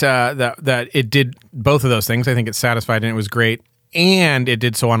that that it did both of those things. I think it satisfied and it was great, and it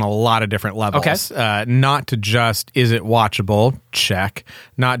did so on a lot of different levels. Okay. Not to just is it watchable? Check.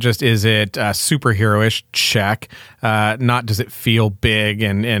 Not just is it superhero-ish? Check. Not does it feel big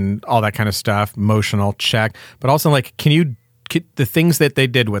and all that kind of stuff? Emotional? Check. But also like, the things that they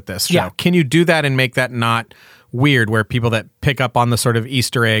did with this show? Yeah. Can you do that and make that not weird, where people that pick up on the sort of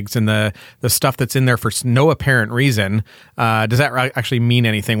Easter eggs and the stuff that's in there for no apparent reason, does that actually mean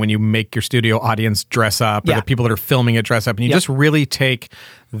anything when you make your studio audience dress up or the people that are filming it dress up, and you just really take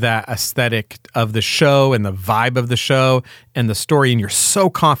that aesthetic of the show and the vibe of the show and the story, and you're so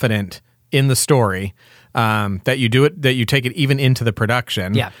confident in the story that you do it, that you take it even into the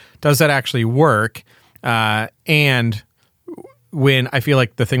production. Yeah. Does that actually work? And when I feel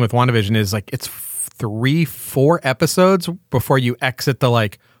like the thing with WandaVision is like it's 3-4 episodes before you exit the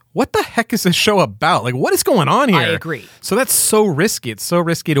like, what the heck is this show about? Like, what is going on here? I agree. So that's so risky. It's so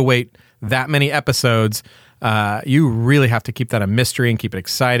risky to wait that many episodes. You really have to keep that a mystery and keep it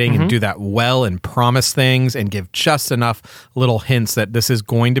exciting and do that well and promise things and give just enough little hints that this is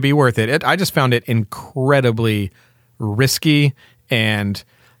going to be worth it. I just found it incredibly risky, and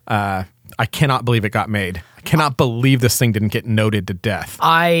I cannot believe it got made. I cannot believe this thing didn't get noted to death.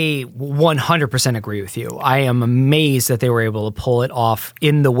 I 100% agree with you. I am amazed that they were able to pull it off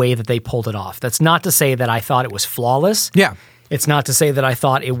in the way that they pulled it off. That's not to say that I thought it was flawless. Yeah. It's not to say that I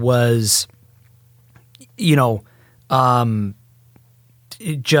thought it was,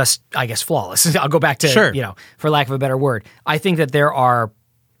 just, I guess, flawless. I'll go back to, for lack of a better word. I think that there are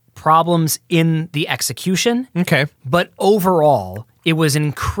problems in the execution. Okay. But overall, it was an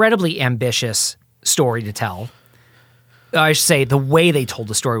incredibly ambitious story to tell. I should say the way they told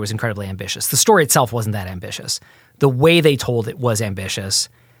the story was incredibly ambitious. The story itself wasn't that ambitious. The way they told it was ambitious.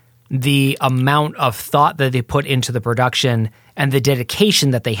 The amount of thought that they put into the production and the dedication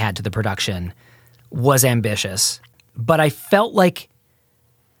that they had to the production was ambitious. But I felt like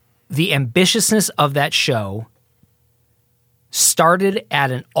the ambitiousness of that show started at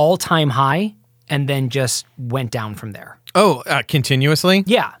an all-time high and then just went down from there. Oh, continuously?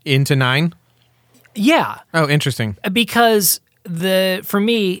 Yeah. Into 9? Yeah. Oh, interesting. Because for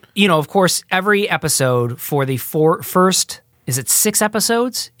me, of course, every episode for the first, is it 6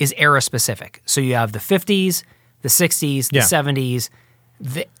 episodes, is era specific. So you have the 50s, the 60s, the 70s,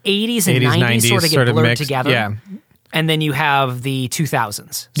 the 80s and 90s sort of get blurred together. Yeah. And then you have the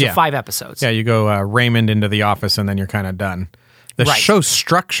 2000s. So 5 episodes. Yeah, you go Raymond into The Office and then you're kind of done. The show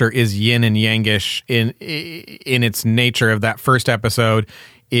structure is yin and yangish in its nature. Of that first episode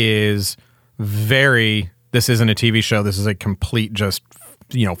is very, this isn't a TV show. This is a complete just,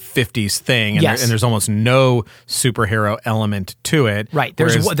 50s thing. And, and there's almost no superhero element to it. Right.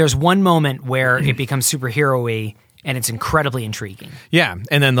 There's one moment where it becomes superhero-y and it's incredibly intriguing. Yeah.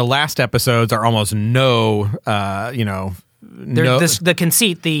 And then the last episodes are almost the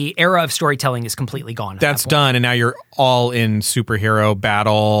conceit, the era of storytelling is completely gone. That's done, and now you're all in superhero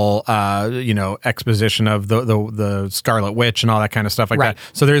battle, exposition of the Scarlet Witch and all that kind of stuff like that.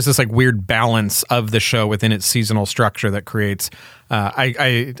 So there's this like weird balance of the show within its seasonal structure that creates.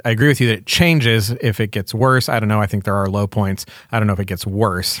 I agree with you that it changes if it gets worse. I don't know. I think there are low points. I don't know if it gets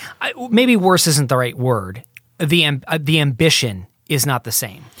worse. Maybe worse isn't the right word. The ambition is not the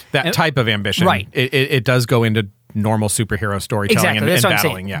same. That type of ambition, right? It does go into normal superhero storytelling and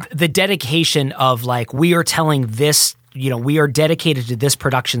battling. Yeah, the dedication of like, we are telling this, we are dedicated to this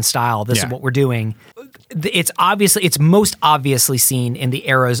production style. This is what we're doing. It's most obviously seen in the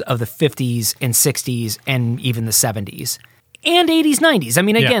eras of the 50s and 60s and even the 70s and 80s, 90s. I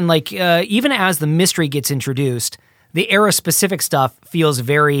mean, again, like even as the mystery gets introduced, the era specific stuff feels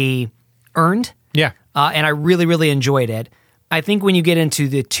very earned. Yeah. And I really, really enjoyed it. I think when you get into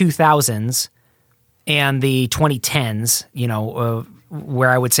the 2000s and the 2010s, where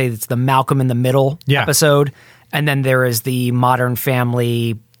I would say it's the Malcolm in the Middle episode, and then there is the Modern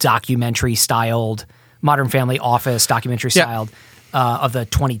Family documentary-styled, Modern Family Office documentary-styled of the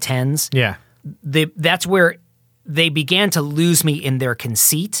 2010s. Yeah. That's where they began to lose me in their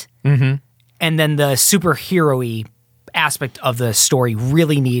conceit, and then the superhero-y aspect of the story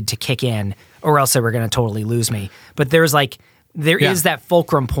really need to kick in, or else they were going to totally lose me. But there is that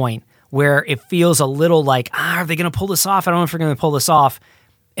fulcrum point where it feels a little like, are they going to pull this off? I don't know if they're going to pull this off.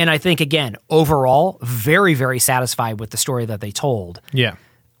 And I think, again, overall, very, very satisfied with the story that they told. Yeah.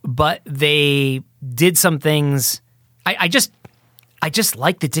 But they did some things. I just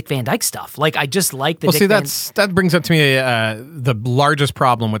like the Dick Van Dyke stuff. Like, I just like the that brings up to me the largest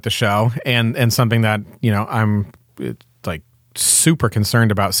problem with the show and something that, I'm like super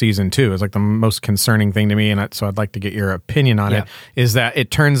concerned about season 2 is like the most concerning thing to me. And so I'd like to get your opinion on it, is that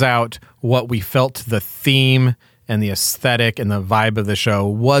it turns out what we felt the theme and the aesthetic and the vibe of the show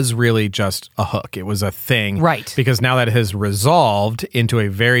was really just a hook. It was a thing. Right. Because now that it has resolved into a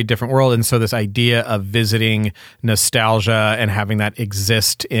very different world. And so this idea of visiting nostalgia and having that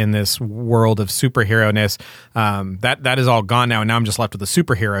exist in this world of superhero-ness, that is all gone now. And now I'm just left with a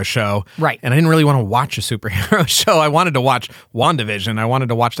superhero show. Right. And I didn't really want to watch a superhero show. I wanted to watch WandaVision. I wanted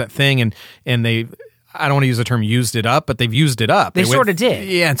to watch that thing. And they... I don't want to use the term used it up, but they've used it up. They sort of did.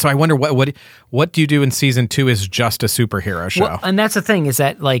 Yeah, and so I wonder what do you do in season 2 is just a superhero show? Well, and that's the thing is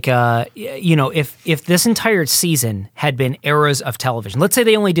that, like, if this entire season had been eras of television, let's say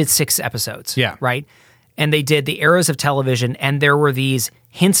they only did 6 episodes, right? And they did the eras of television, and there were these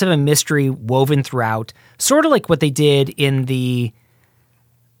hints of a mystery woven throughout, sort of like what they did in the,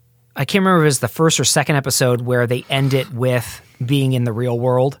 I can't remember if it was the first or second episode where they end it with being in the real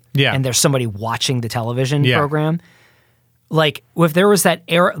world. Yeah. And there's somebody watching the television program. Like, if there was that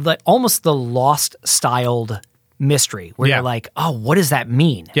era, like almost the Lost styled mystery where you're like, oh, what does that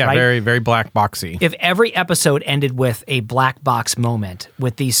mean? Yeah, right? very, very black boxy. If every episode ended with a black box moment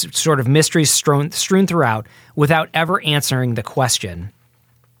with these sort of mysteries strewn throughout without ever answering the question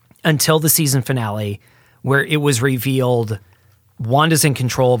until the season finale where it was revealed Wanda's in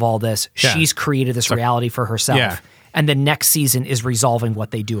control of all this. Yeah. She's created this reality for herself. Yeah. And the next season is resolving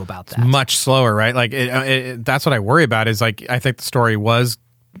what they do about that. Much slower, right? Like that's what I worry about is like, I think the story was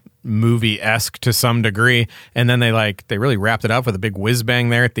movie-esque to some degree. And then they really wrapped it up with a big whiz bang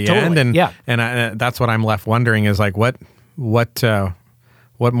there at the end. And that's what I'm left wondering is like, what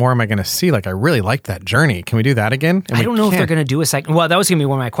more am I going to see? Like, I really liked that journey. Can we do that again? I don't know if they're going to do a second. Well, that was going to be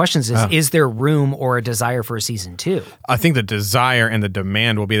one of my questions is there room or a desire for a season 2? I think the desire and the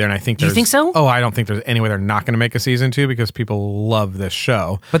demand will be there. And I think Do you think so? Oh, I don't think there's any way they're not going to make a season 2 because people love this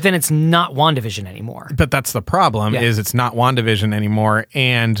show. But then it's not WandaVision anymore. But that's the problem is it's not WandaVision anymore.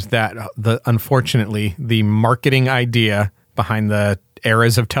 And that unfortunately, the marketing idea behind the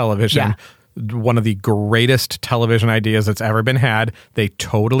eras of television one of the greatest television ideas that's ever been had. They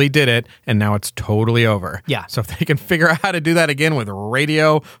totally did it, and now it's totally over. Yeah. So if they can figure out how to do that again with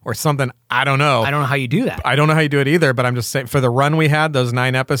radio or something, I don't know. I don't know how you do that. I don't know how you do it either, but I'm just saying, for the run we had, those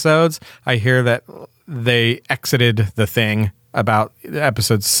 9 episodes, I hear that they exited the thing about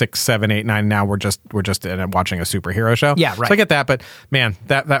episodes 6, 7, 8, 9. Now we're just watching a superhero show. Yeah, right. So I get that, but man,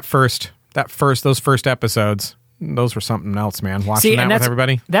 those first episodes, those were something else, man. Watching that with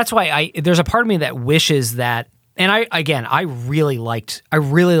everybody. That's why there's a part of me that wishes that, and I really liked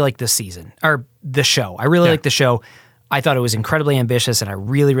this season or the show. I really liked the show. I thought it was incredibly ambitious, and I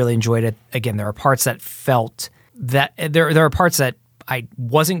really, really enjoyed it. Again, there are parts that felt that there are parts that I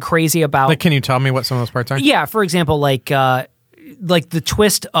wasn't crazy about. Like, can you tell me what some of those parts are? Yeah, for example, like the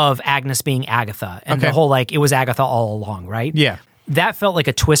twist of Agnes being Agatha, and the whole it was Agatha all along, right? Yeah, that felt like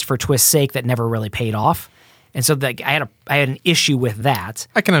a twist for twist's sake that never really paid off. And so I had an issue with that.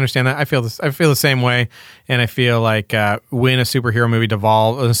 I can understand that. I feel the same way, and I feel like when a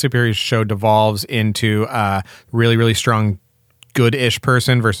superhero show devolves into a really, really strong good-ish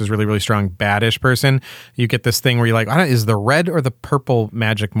person versus really, really strong bad-ish person, you get this thing where you're like, is the red or the purple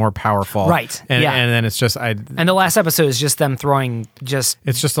magic more powerful? Right. And then it's just and the last episode is just them throwing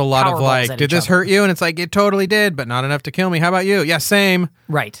it's just a lot of like, did this hurt you? And it's like, it totally did, but not enough to kill me. How about you? Yeah, same.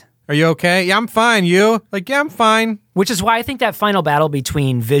 Right. Are you okay? Yeah, I'm fine. You? Like, yeah, I'm fine. Which is why I think that final battle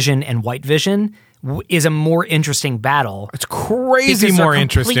between Vision and White Vision is a more interesting battle. It's crazy more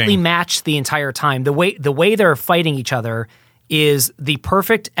interesting. Completely matched the entire time. The way they're fighting each other is the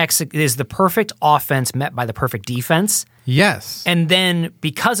perfect offense met by the perfect defense. Yes. And then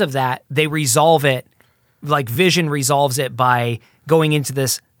because of that, they resolve it. Like Vision resolves it by going into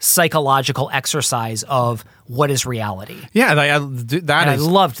this psychological exercise of what is reality. Yeah, I loved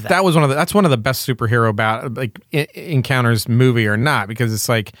that. That's one of the best superhero encounters, movie or not, because it's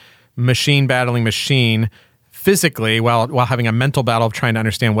like machine battling machine physically while having a mental battle of trying to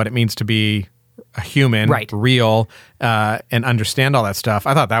understand what it means to be a human, Right. real, and understand all that stuff.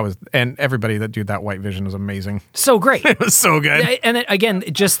 I thought that was, and everybody that did that White Vision was amazing. So great. It was so good. And then, again,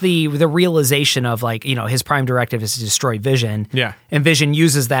 just the realization of like, his prime directive is to destroy Vision. Yeah. And Vision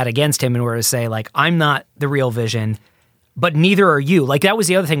uses that against him in order to say like, I'm not the real Vision, but neither are you. Like that was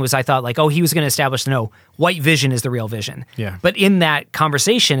the other thing was I thought like, oh, he was going to establish, no, White Vision is the real Vision. Yeah. But in that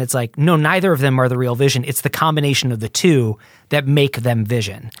conversation, it's like, no, neither of them are the real Vision. It's the combination of the two that make them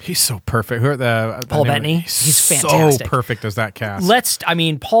Vision. He's so perfect. Who are the Paul Bettany? He's fantastic. So perfect as that cast.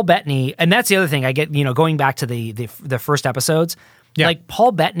 Paul Bettany, and that's the other thing I get, going back to the first episodes, Yeah. like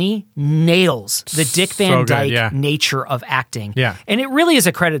Paul Bettany nails the Dick Van So good, Dyke yeah. nature of acting. Yeah. And it really is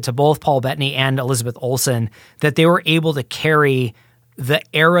a credit to both Paul Bettany and Elizabeth Olsen that they were able to carry the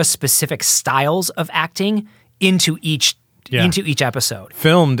era-specific styles of acting into each episode.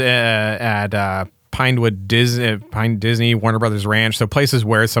 Filmed at Pinewood Disney, Warner Brothers Ranch, so places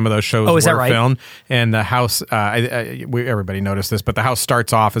where some of those shows were filmed. And the house, everybody noticed this, but the house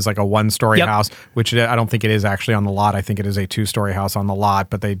starts off as like a one-story house, which I don't think it is actually on the lot. I think it is a two-story house on the lot,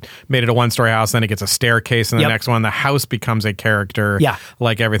 but they made it a one-story house, then it gets a staircase in the next one. The house becomes a character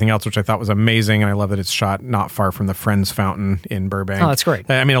like everything else, which I thought was amazing, and I love that it's shot not far from the Friends Fountain in Burbank. Oh, that's great.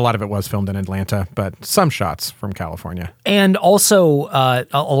 I mean, a lot of it was filmed in Atlanta, but some shots from California. And also,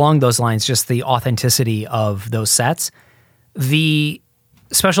 along those lines, just the authenticity of those sets. The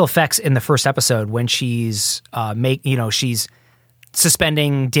special effects in the first episode when she's she's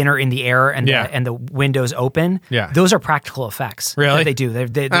suspending dinner in the air and the windows open. Yeah. Those are practical effects. Really? That they do.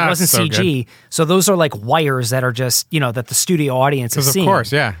 There wasn't so CG. good. So those are like wires that are just, that the studio audience is seeing. Of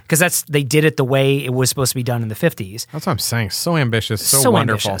course, yeah. Because they did it the way it was supposed to be done in the 50s. That's what I'm saying. So ambitious, so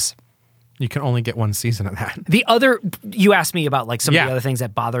wonderful. Ambitious. You can only get one season of that. You asked me about like some of the other things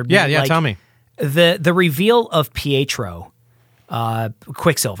that bothered me. Yeah, like, tell me. The reveal of Pietro,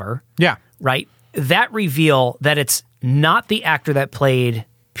 Quicksilver. Yeah. Right? That reveal that it's not the actor that played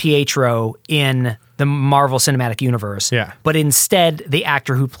Pietro in the Marvel Cinematic Universe, but instead the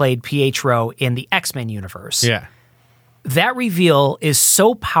actor who played Pietro in the X-Men universe. Yeah. That reveal is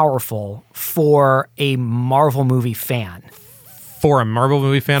so powerful for a Marvel movie fan. For a Marvel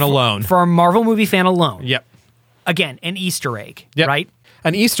movie fan alone. For a Marvel movie fan alone. Yep. Again, an Easter egg, Yep. right?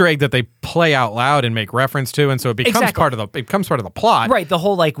 An Easter egg that they play out loud and make reference to, and so it becomes part of the plot. Right. The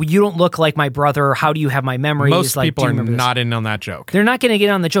whole like, you don't look like my brother. How do you have my memories? Most like, people are not in on that joke. They're not going to get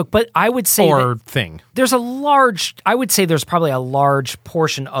on the joke, but I would say there's there's probably a large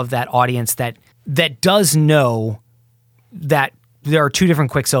portion of that audience that does know that there are two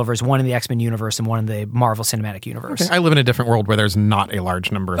different Quicksilvers, one in the X-Men universe and one in the Marvel Cinematic Universe. Okay. I live in a different world where there's not a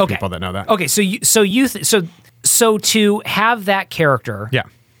large number of people that know that. Okay, so to have that character,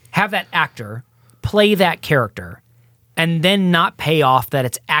 have that actor play that character, and then not pay off that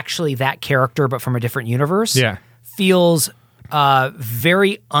it's actually that character but from a different universe, feels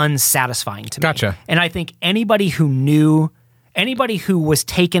very unsatisfying to me. Gotcha. And I think anybody who was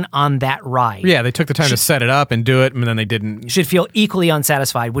taken on that ride, they took the time to set it up and do it, and then they didn't. Should feel equally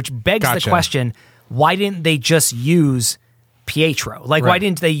unsatisfied, which begs the question: why didn't they just use Pietro? Like, why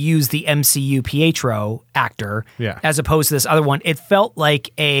didn't they use the MCU Pietro actor as opposed to this other one? It felt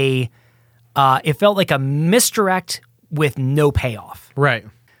like a misdirect with no payoff. Right.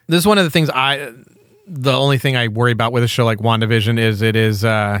 This is one of the things the only thing I worry about with a show like WandaVision is it is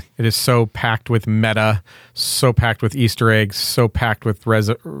so packed with meta, so packed with Easter eggs, so packed with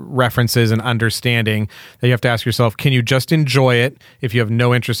references and understanding that you have to ask yourself, can you just enjoy it if you have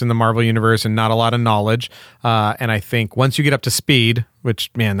no interest in the Marvel Universe and not a lot of knowledge? And I think once you get up to speed,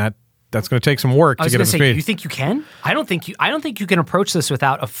 which, man, that's going to take some work to get up to speed. You think you can? I don't think you can approach this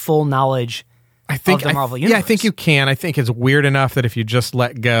without a full knowledge of the Marvel Universe. Yeah, I think you can. I think it's weird enough that if you just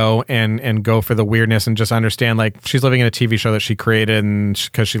let go and go for the weirdness and just understand, like, she's living in a TV show that she created and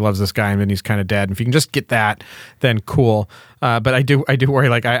because she loves this guy and then he's kind of dead. And if you can just get that, then cool. But I do worry.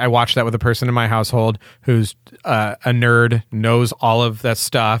 Like, I watched that with a person in my household who's a nerd, knows all of that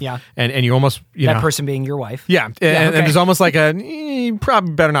stuff. Yeah. And you almost, that person being your wife. Yeah. And there's almost like you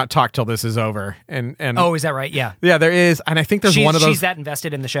probably better not talk till this is over. And oh, is that right? Yeah. Yeah, there is. And I think there's one of those. She's that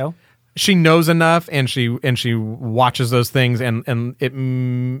invested in the show? She knows enough, and she watches those things,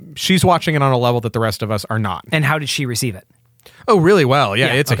 and she's watching it on a level that the rest of us are not. And how did she receive it? Oh, really well. Yeah,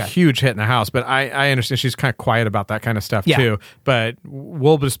 it's a huge hit in the house, but I understand she's kind of quiet about that kind of stuff too. But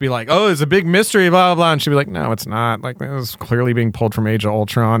we'll just be like, oh, it's a big mystery, blah, blah, blah. And she'll be like, no, it's not. Like, this is clearly being pulled from Age of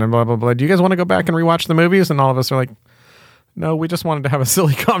Ultron and blah, blah, blah. Do you guys want to go back and rewatch the movies? And all of us are like, no, we just wanted to have a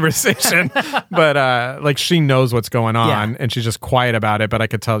silly conversation. But like she knows what's going on and she's just quiet about it. But I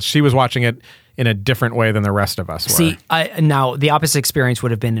could tell she was watching it in a different way than the rest of us were. See, now the opposite experience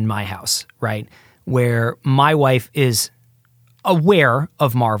would have been in my house, right? Where my wife is aware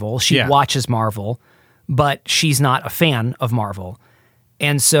of Marvel. She watches Marvel, but she's not a fan of Marvel.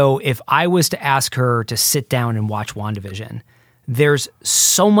 And so if I was to ask her to sit down and watch WandaVision, there's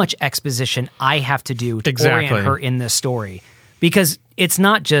so much exposition I have to do to orient her in this story. Because it's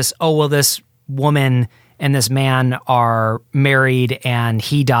not just, oh, well, this woman and this man are married and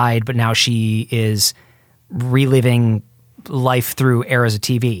he died, but now she is reliving life through eras of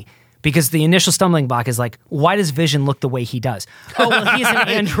TV. Because the initial stumbling block is like, why does Vision look the way he does? Oh, well, he's an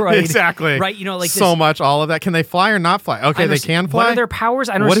android. Exactly. Right? You know, like so much, all of that. Can they fly or not fly? Okay, they can fly. What are their powers?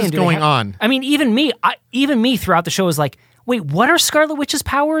 I don't What understand. is going on? I mean, even me throughout the show is like, wait, what are Scarlet Witch's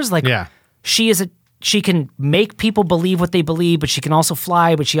powers? Like, she can make people believe what they believe, but she can also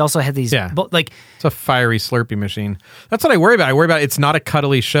fly, but she also had these, like... It's a fiery Slurpee machine. That's what I worry about. I worry about it's not a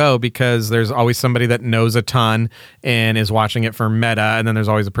cuddly show because there's always somebody that knows a ton and is watching it for meta, and then there's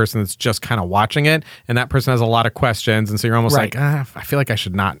always a person that's just kind of watching it, and that person has a lot of questions, and so you're almost like, I feel like I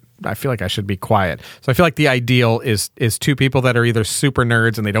should not... I feel like I should be quiet. So I feel like the ideal is two people that are either super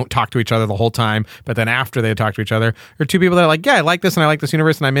nerds and they don't talk to each other the whole time, but then after they talk to each other, or two people that are like, yeah, I like this and I like this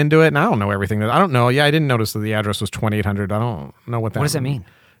universe and I'm into it and I don't know everything. I don't know. Yeah, I didn't notice that the address was 2800. I don't know what that What does that mean?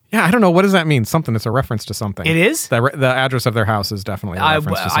 Yeah, I don't know. What does that mean? Something. It's a reference to something. It is? The address of their house is definitely a reference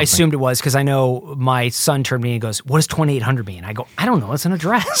to something. I assumed it was because I know my son turned to me and goes, what does 2800 mean? I go, I don't know. It's an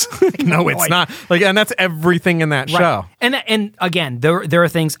address. No, it's not. Like, and that's everything in that show. And again, there are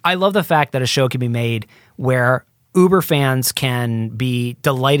things. I love the fact that a show can be made where Uber fans can be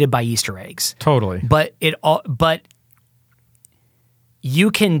delighted by Easter eggs. Totally. But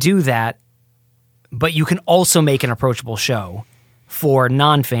you can do that, but you can also make an approachable show for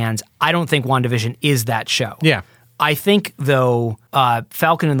non-fans. I don't think WandaVision is that show. Yeah. I think, though,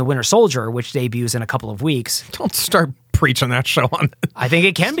 Falcon and the Winter Soldier, which debuts in a couple of weeks... Don't start preaching that show on it. I think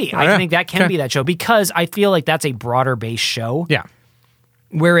it can be. I think that can be that show because I feel like that's a broader-based show. Yeah.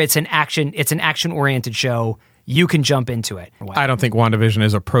 Where it's an action-oriented show. You can jump into it. I don't think WandaVision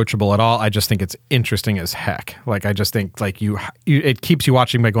is approachable at all. I just think it's interesting as heck. Like, I just think, like, it keeps you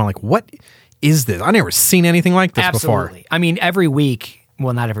watching by going, like, what is this? I've never seen anything like this before. I mean, every week,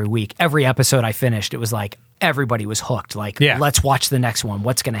 well, not every week, every episode I finished, it was like everybody was hooked. Like, let's watch the next one.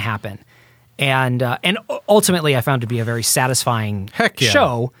 What's going to happen? And ultimately, I found it to be a very satisfying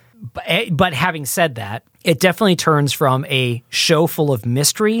show. But having said that, it definitely turns from a show full of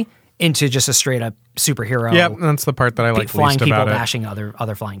mystery into just a straight up superhero. Yeah, that's the part that I like least about it. Flying people bashing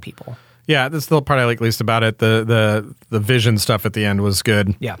other flying people. Yeah, that's the part I like least about it. The Vision stuff at the end was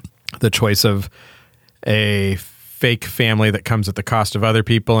good. Yeah. The choice of a fake family that comes at the cost of other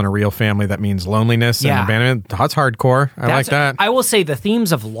people and a real family that means loneliness and abandonment. That's hardcore. I like that. I will say the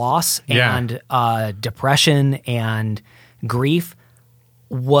themes of loss and depression and grief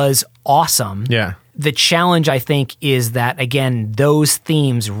was awesome. Yeah. The challenge, I think, is that, again, those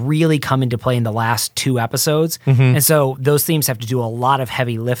themes really come into play in the last 2 episodes. Mm-hmm. And so those themes have to do a lot of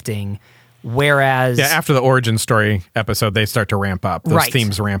heavy lifting. Whereas... Yeah, after the origin story episode, they start to ramp up. Those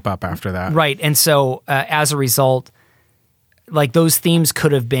themes ramp up after that. Right. And so as a result, like those themes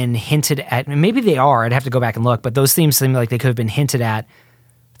could have been hinted at. Maybe they are. I'd have to go back and look. But those themes seem like they could have been hinted at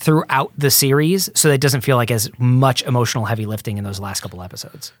throughout the series. So that it doesn't feel like as much emotional heavy lifting in those last couple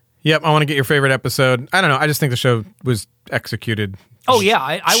episodes. Yep. I want to get your favorite episode. I don't know. I just think the show was executed. Oh, yeah.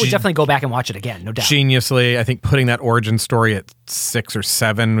 I would definitely go back and watch it again, no doubt. Geniusly. I think putting that origin story at 6 or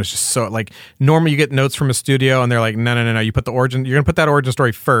 7 was just so, like, normally you get notes from a studio and they're like, no. You put the origin, you're going to put that origin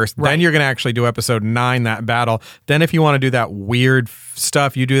story first. Right. Then you're going to actually do episode 9, that battle. Then if you want to do that weird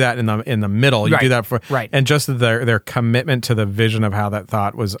stuff, you do that in the middle. You do that for, and just their commitment to the vision of how that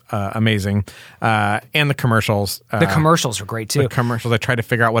thought was amazing. And the commercials. The commercials are great too. The commercials, I tried to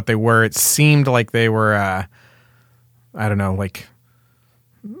figure out what they were. It seemed like they were, I don't know, like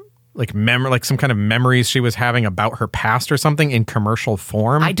some kind of memories she was having about her past or something in commercial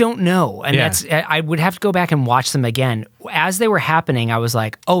form. I don't know. And I would have to go back and watch them again. As they were happening, I was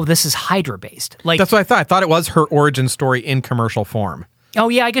like, oh, this is Hydra based. Like, that's what I thought. I thought it was her origin story in commercial form. Oh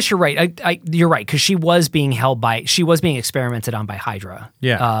yeah, I guess you're right. You're right, because she was being experimented on by Hydra.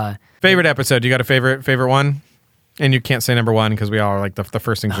 Yeah. Favorite episode? You got a favorite one? And you can't say number 1 because we all are like the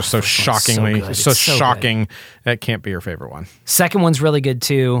first thing's just so shockingly so shocking. That can't be your favorite one. Second one's really good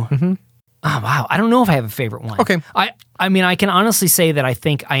too. Mm-hmm. Oh wow, I don't know if I have a favorite one. Okay, I mean I can honestly say that I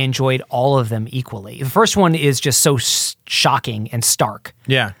think I enjoyed all of them equally. The first one is just so shocking and stark.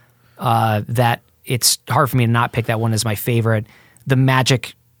 Yeah, that it's hard for me to not pick that one as my favorite. The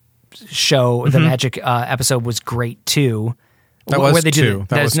magic show, the magic episode was great too. That was two.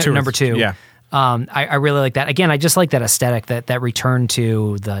 That was two. Number 2. Yeah. I really like that. Again, I just like that aesthetic, that return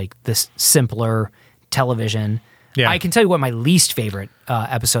to this simpler television. Yeah. I can tell you what my least favorite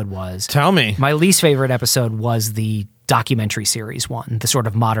episode was. Tell me. My least favorite episode was the documentary series one, the sort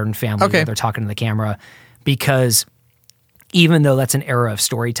of Modern Family where they're talking to the camera, because even though that's an era of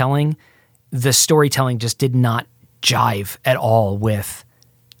storytelling, the storytelling just did not jive at all with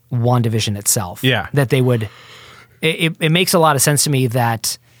WandaVision itself. Yeah. That they would... It makes a lot of sense to me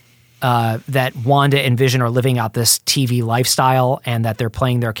that that Wanda and Vision are living out this TV lifestyle and that they're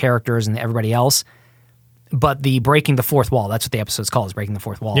playing their characters and everybody else. But the breaking the fourth wall, that's what the episode's called, is breaking the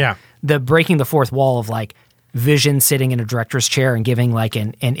fourth wall. Yeah. The breaking the fourth wall of like Vision sitting in a director's chair and giving like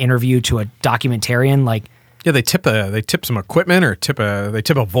an interview to a documentarian, like... Yeah, they tip some equipment or they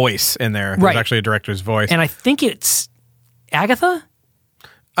tip a voice in there. There's actually a director's voice. And I think it's Agatha?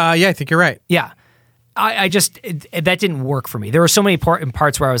 Yeah, I think you're right. Yeah. I just, that didn't work for me. There were so many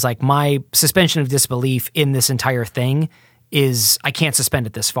parts where I was like, my suspension of disbelief in this entire thing is, I can't suspend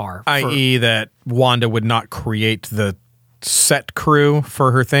it this far. I.e. that Wanda would not create the set crew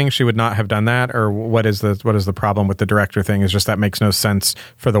for her thing. She would not have done that. Or what is the problem with the director thing? Is just that makes no sense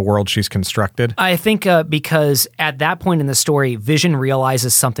for the world she's constructed. I think because at that point in the story, Vision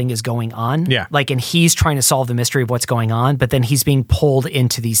realizes something is going on. Yeah. And he's trying to solve the mystery of what's going on, but then he's being pulled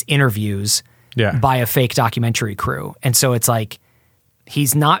into these interviews by a fake documentary crew. And so it's like,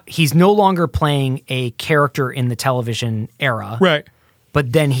 he's no longer playing a character in the television era. Right.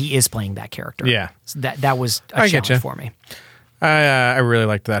 But then he is playing that character. Yeah. So that was a challenge for me. I really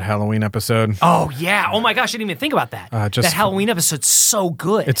liked that Halloween episode. Oh, yeah. Oh, my gosh. I didn't even think about that. That Halloween episode's so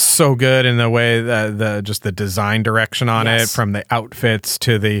good. It's so good in the way that just the design direction on it, from the outfits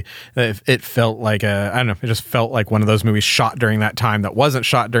to it felt like I don't know, it just felt like one of those movies shot during that time that wasn't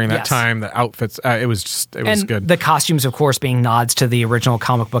shot during that time. The outfits, it was good. The costumes, of course, being nods to the original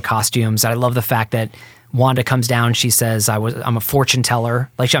comic book costumes. I love the fact that Wanda comes down, she says, I'm a fortune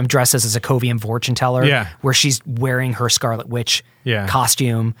teller. Like, I'm dressed as a Sokovian fortune teller. Yeah. Where she's wearing her Scarlet Witch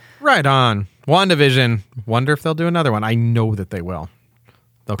costume. Right on. WandaVision. Wonder if they'll do another one. I know that they will.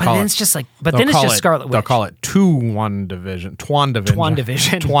 But then it's just Scarlet Witch. They'll call it WandaVision.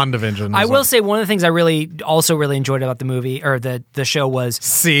 Twandavision. I will say one of the things I really enjoyed about the movie or the show was...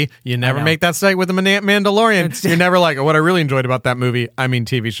 See, you never make that mistake with the Mandalorian. You're never like, what I really enjoyed about that movie,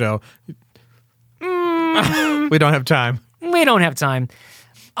 TV show... We don't have time.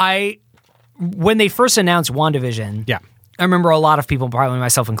 When they first announced WandaVision, I remember a lot of people, probably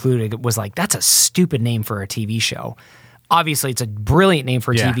myself included, was like, that's a stupid name for a TV show. Obviously, it's a brilliant name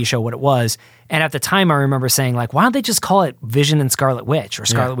for a TV show, what it was. And at the time, I remember saying, like, why don't they just call it Vision and Scarlet Witch or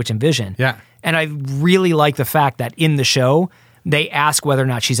Scarlet Witch and Vision? Yeah. And I really like the fact that in the show, they ask whether or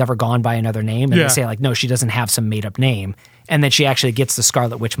not she's ever gone by another name. And they say, like, no, she doesn't have some made-up name. And then she actually gets the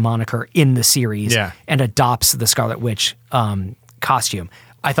Scarlet Witch moniker in the series and adopts the Scarlet Witch costume.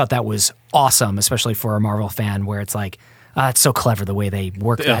 I thought that was awesome, especially for a Marvel fan, where it's like, it's so clever the way they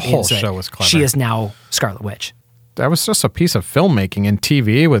work that in. The whole show was clever. She is now Scarlet Witch. That was just a piece of filmmaking in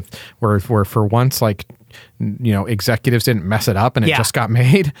TV where for once, like, executives didn't mess it up and it just got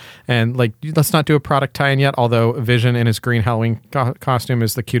made. And like, let's not do a product tie-in yet, although Vision in his green Halloween costume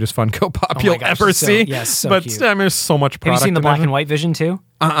is the cutest Funko Pop you'll ever see. Yes, so but cute. There's so much product. Have you seen the black and white Vision too?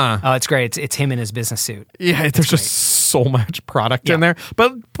 Oh, it's great. It's him in his business suit. Yeah, there's just so much product in there.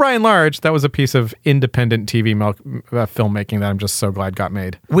 But by and large, that was a piece of independent TV filmmaking that I'm just so glad got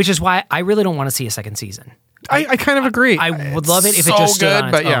made. Which is why I really don't want to see a second season. I kind of agree. I would love it if it just stood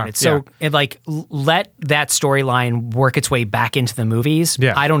on its own. It's so let that storyline work its way back into the movies.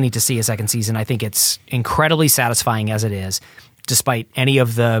 Yeah. I don't need to see a second season. I think it's incredibly satisfying as it is, despite any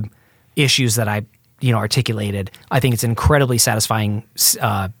of the issues that I articulated. I think it's an incredibly satisfying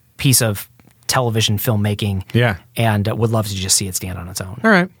piece of television filmmaking. Yeah, and would love to just see it stand on its own. All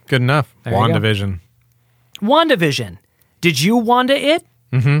right, good enough. WandaVision. Did you Wanda it?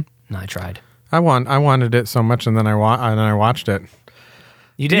 Mm-hmm. No, I tried. I wanted it so much, and then I watched it.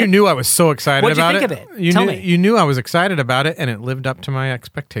 You did? You knew I was so excied about it. What'd you think of it? Tell me. You knew I was excited about it, and it lived up to my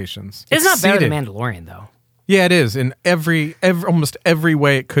expectations. It's not better than Mandalorian, though. Yeah, it is. In almost every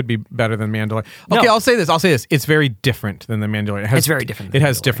way, it could be better than Mandalorian. Okay, no. I'll say this. It's very different than the Mandalorian. It's very different. It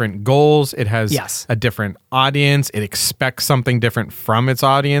has different goals. It has a different audience. It expects something different from its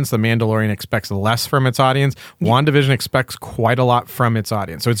audience. The Mandalorian expects less from its audience. WandaVision expects quite a lot from its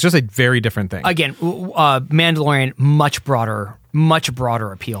audience. So it's just a very different thing. Again, Mandalorian, much broader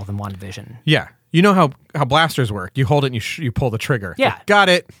appeal than WandaVision. Yeah. You know how blasters work. You hold it and you pull the trigger. Yeah. Got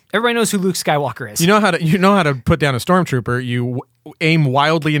it. Everybody knows who Luke Skywalker is. You know how to put down a stormtrooper. You aim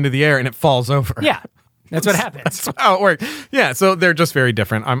wildly into the air and it falls over. Yeah. That's what happens. That's how it works. Yeah, so they're just very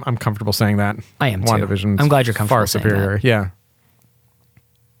different. I'm comfortable saying that. I am too. WandaVision's I'm glad you're comfortable far saying superior. that. Yeah.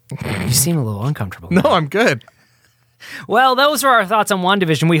 You seem a little uncomfortable. No, I'm good. Well, those are our thoughts on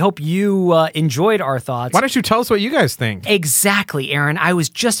WandaVision. We hope you enjoyed our thoughts. Why don't you tell us what you guys think? Exactly, Aaron. I was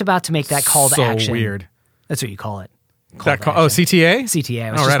just about to make that call to action. So weird. That's what you call it. CTA? CTA.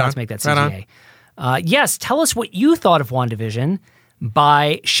 I was just about to make that CTA. Yes, tell us what you thought of WandaVision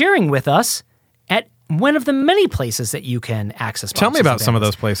by sharing with us at one of the many places that you can access. Tell me about some of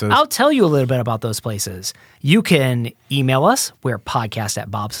those places. I'll tell you a little bit about those places. You can email us. We're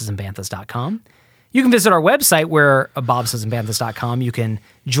podcast@bobsesandbanthas.com. You can visit our website. We're bobsesandbanthas.com. You can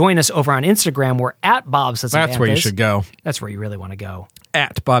join us over on Instagram. We're @bobsesandbanthas. That's where you should go. That's where you really want to go.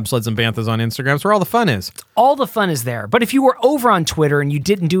 @bobsleds and banthas on Instagram. It's where all the fun is. All the fun is there. But if you were over on Twitter and you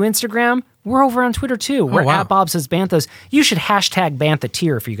didn't do Instagram, we're over on Twitter too. We're @bobsesbanthas. You should hashtag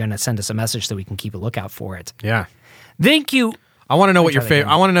Banthateer if you're going to send us a message so we can keep a lookout for it. Yeah. Thank you. I want to know what your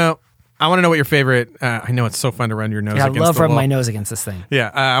favorite. I want to know what your favorite. I know it's so fun to run your nose. Yeah, I against love the rubbing wall. my nose against this thing. Yeah,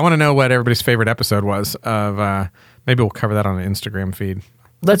 I want to know what everybody's favorite episode was. Of maybe we'll cover that on an Instagram feed.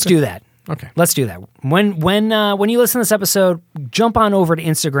 Let's do that. Okay, let's do that. When you listen to this episode, jump on over to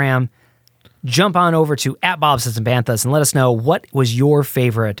Instagram, jump on over to @bobsesandbanthas, and let us know what was your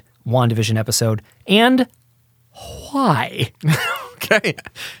favorite WandaVision episode and why. Okay,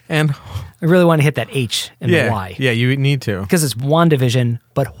 and I really want to hit that H in the Y. Yeah, you need to. Because it's WandaVision,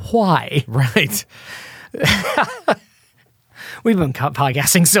 but why? Right. We've been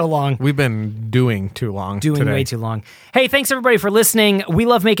podcasting so long. We've been doing too long. Way too long. Hey, thanks everybody for listening. We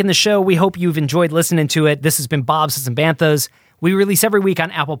love making the show. We hope you've enjoyed listening to it. This has been Bob's and Banthas. We release every week on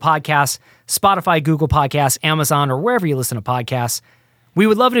Apple Podcasts, Spotify, Google Podcasts, Amazon, or wherever you listen to podcasts. We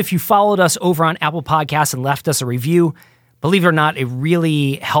would love it if you followed us over on Apple Podcasts and left us a review. Believe it or not, it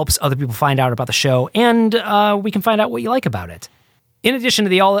really helps other people find out about the show, and we can find out what you like about it. In addition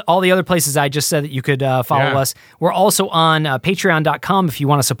to all the other places I just said that you could follow us, we're also on patreon.com if you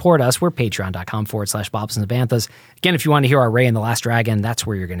want to support us. We're patreon.com/Bobs and the Banthas. Again, if you want to hear our Ray and the Last Dragon, that's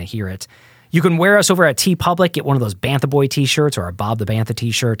where you're going to hear it. You can wear us over at TeePublic, get one of those Bantha Boy t-shirts or a Bob the Bantha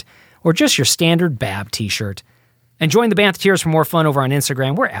t-shirt, or just your standard Bab t-shirt. And join the Bantha Tears for more fun over on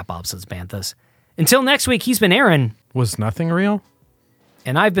Instagram. We're @BobsBanthas. Until next week, he's been Aaron. Was nothing real?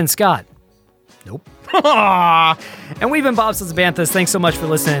 And I've been Scott. Nope. And we've been Bob's and Banthas. Thanks so much for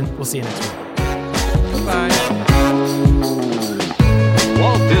listening. We'll see you next week. Bye.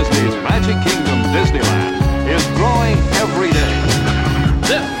 Walt Disney's Magic Kingdom Disneyland is growing every day.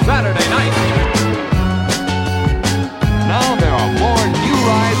 This Saturday night. Now there are more new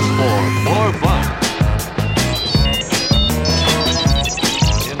rides for more fun.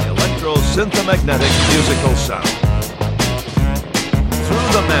 In electro-synthomagnetic musical sound.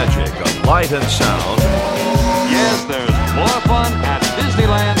 Through the magic of light and sound. Yes, there's more fun at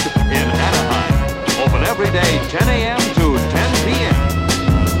Disneyland in Anaheim. Open every day, 10 a.m. to 10 p.m.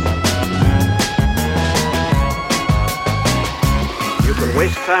 You can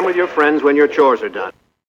waste time with your friends when your chores are done.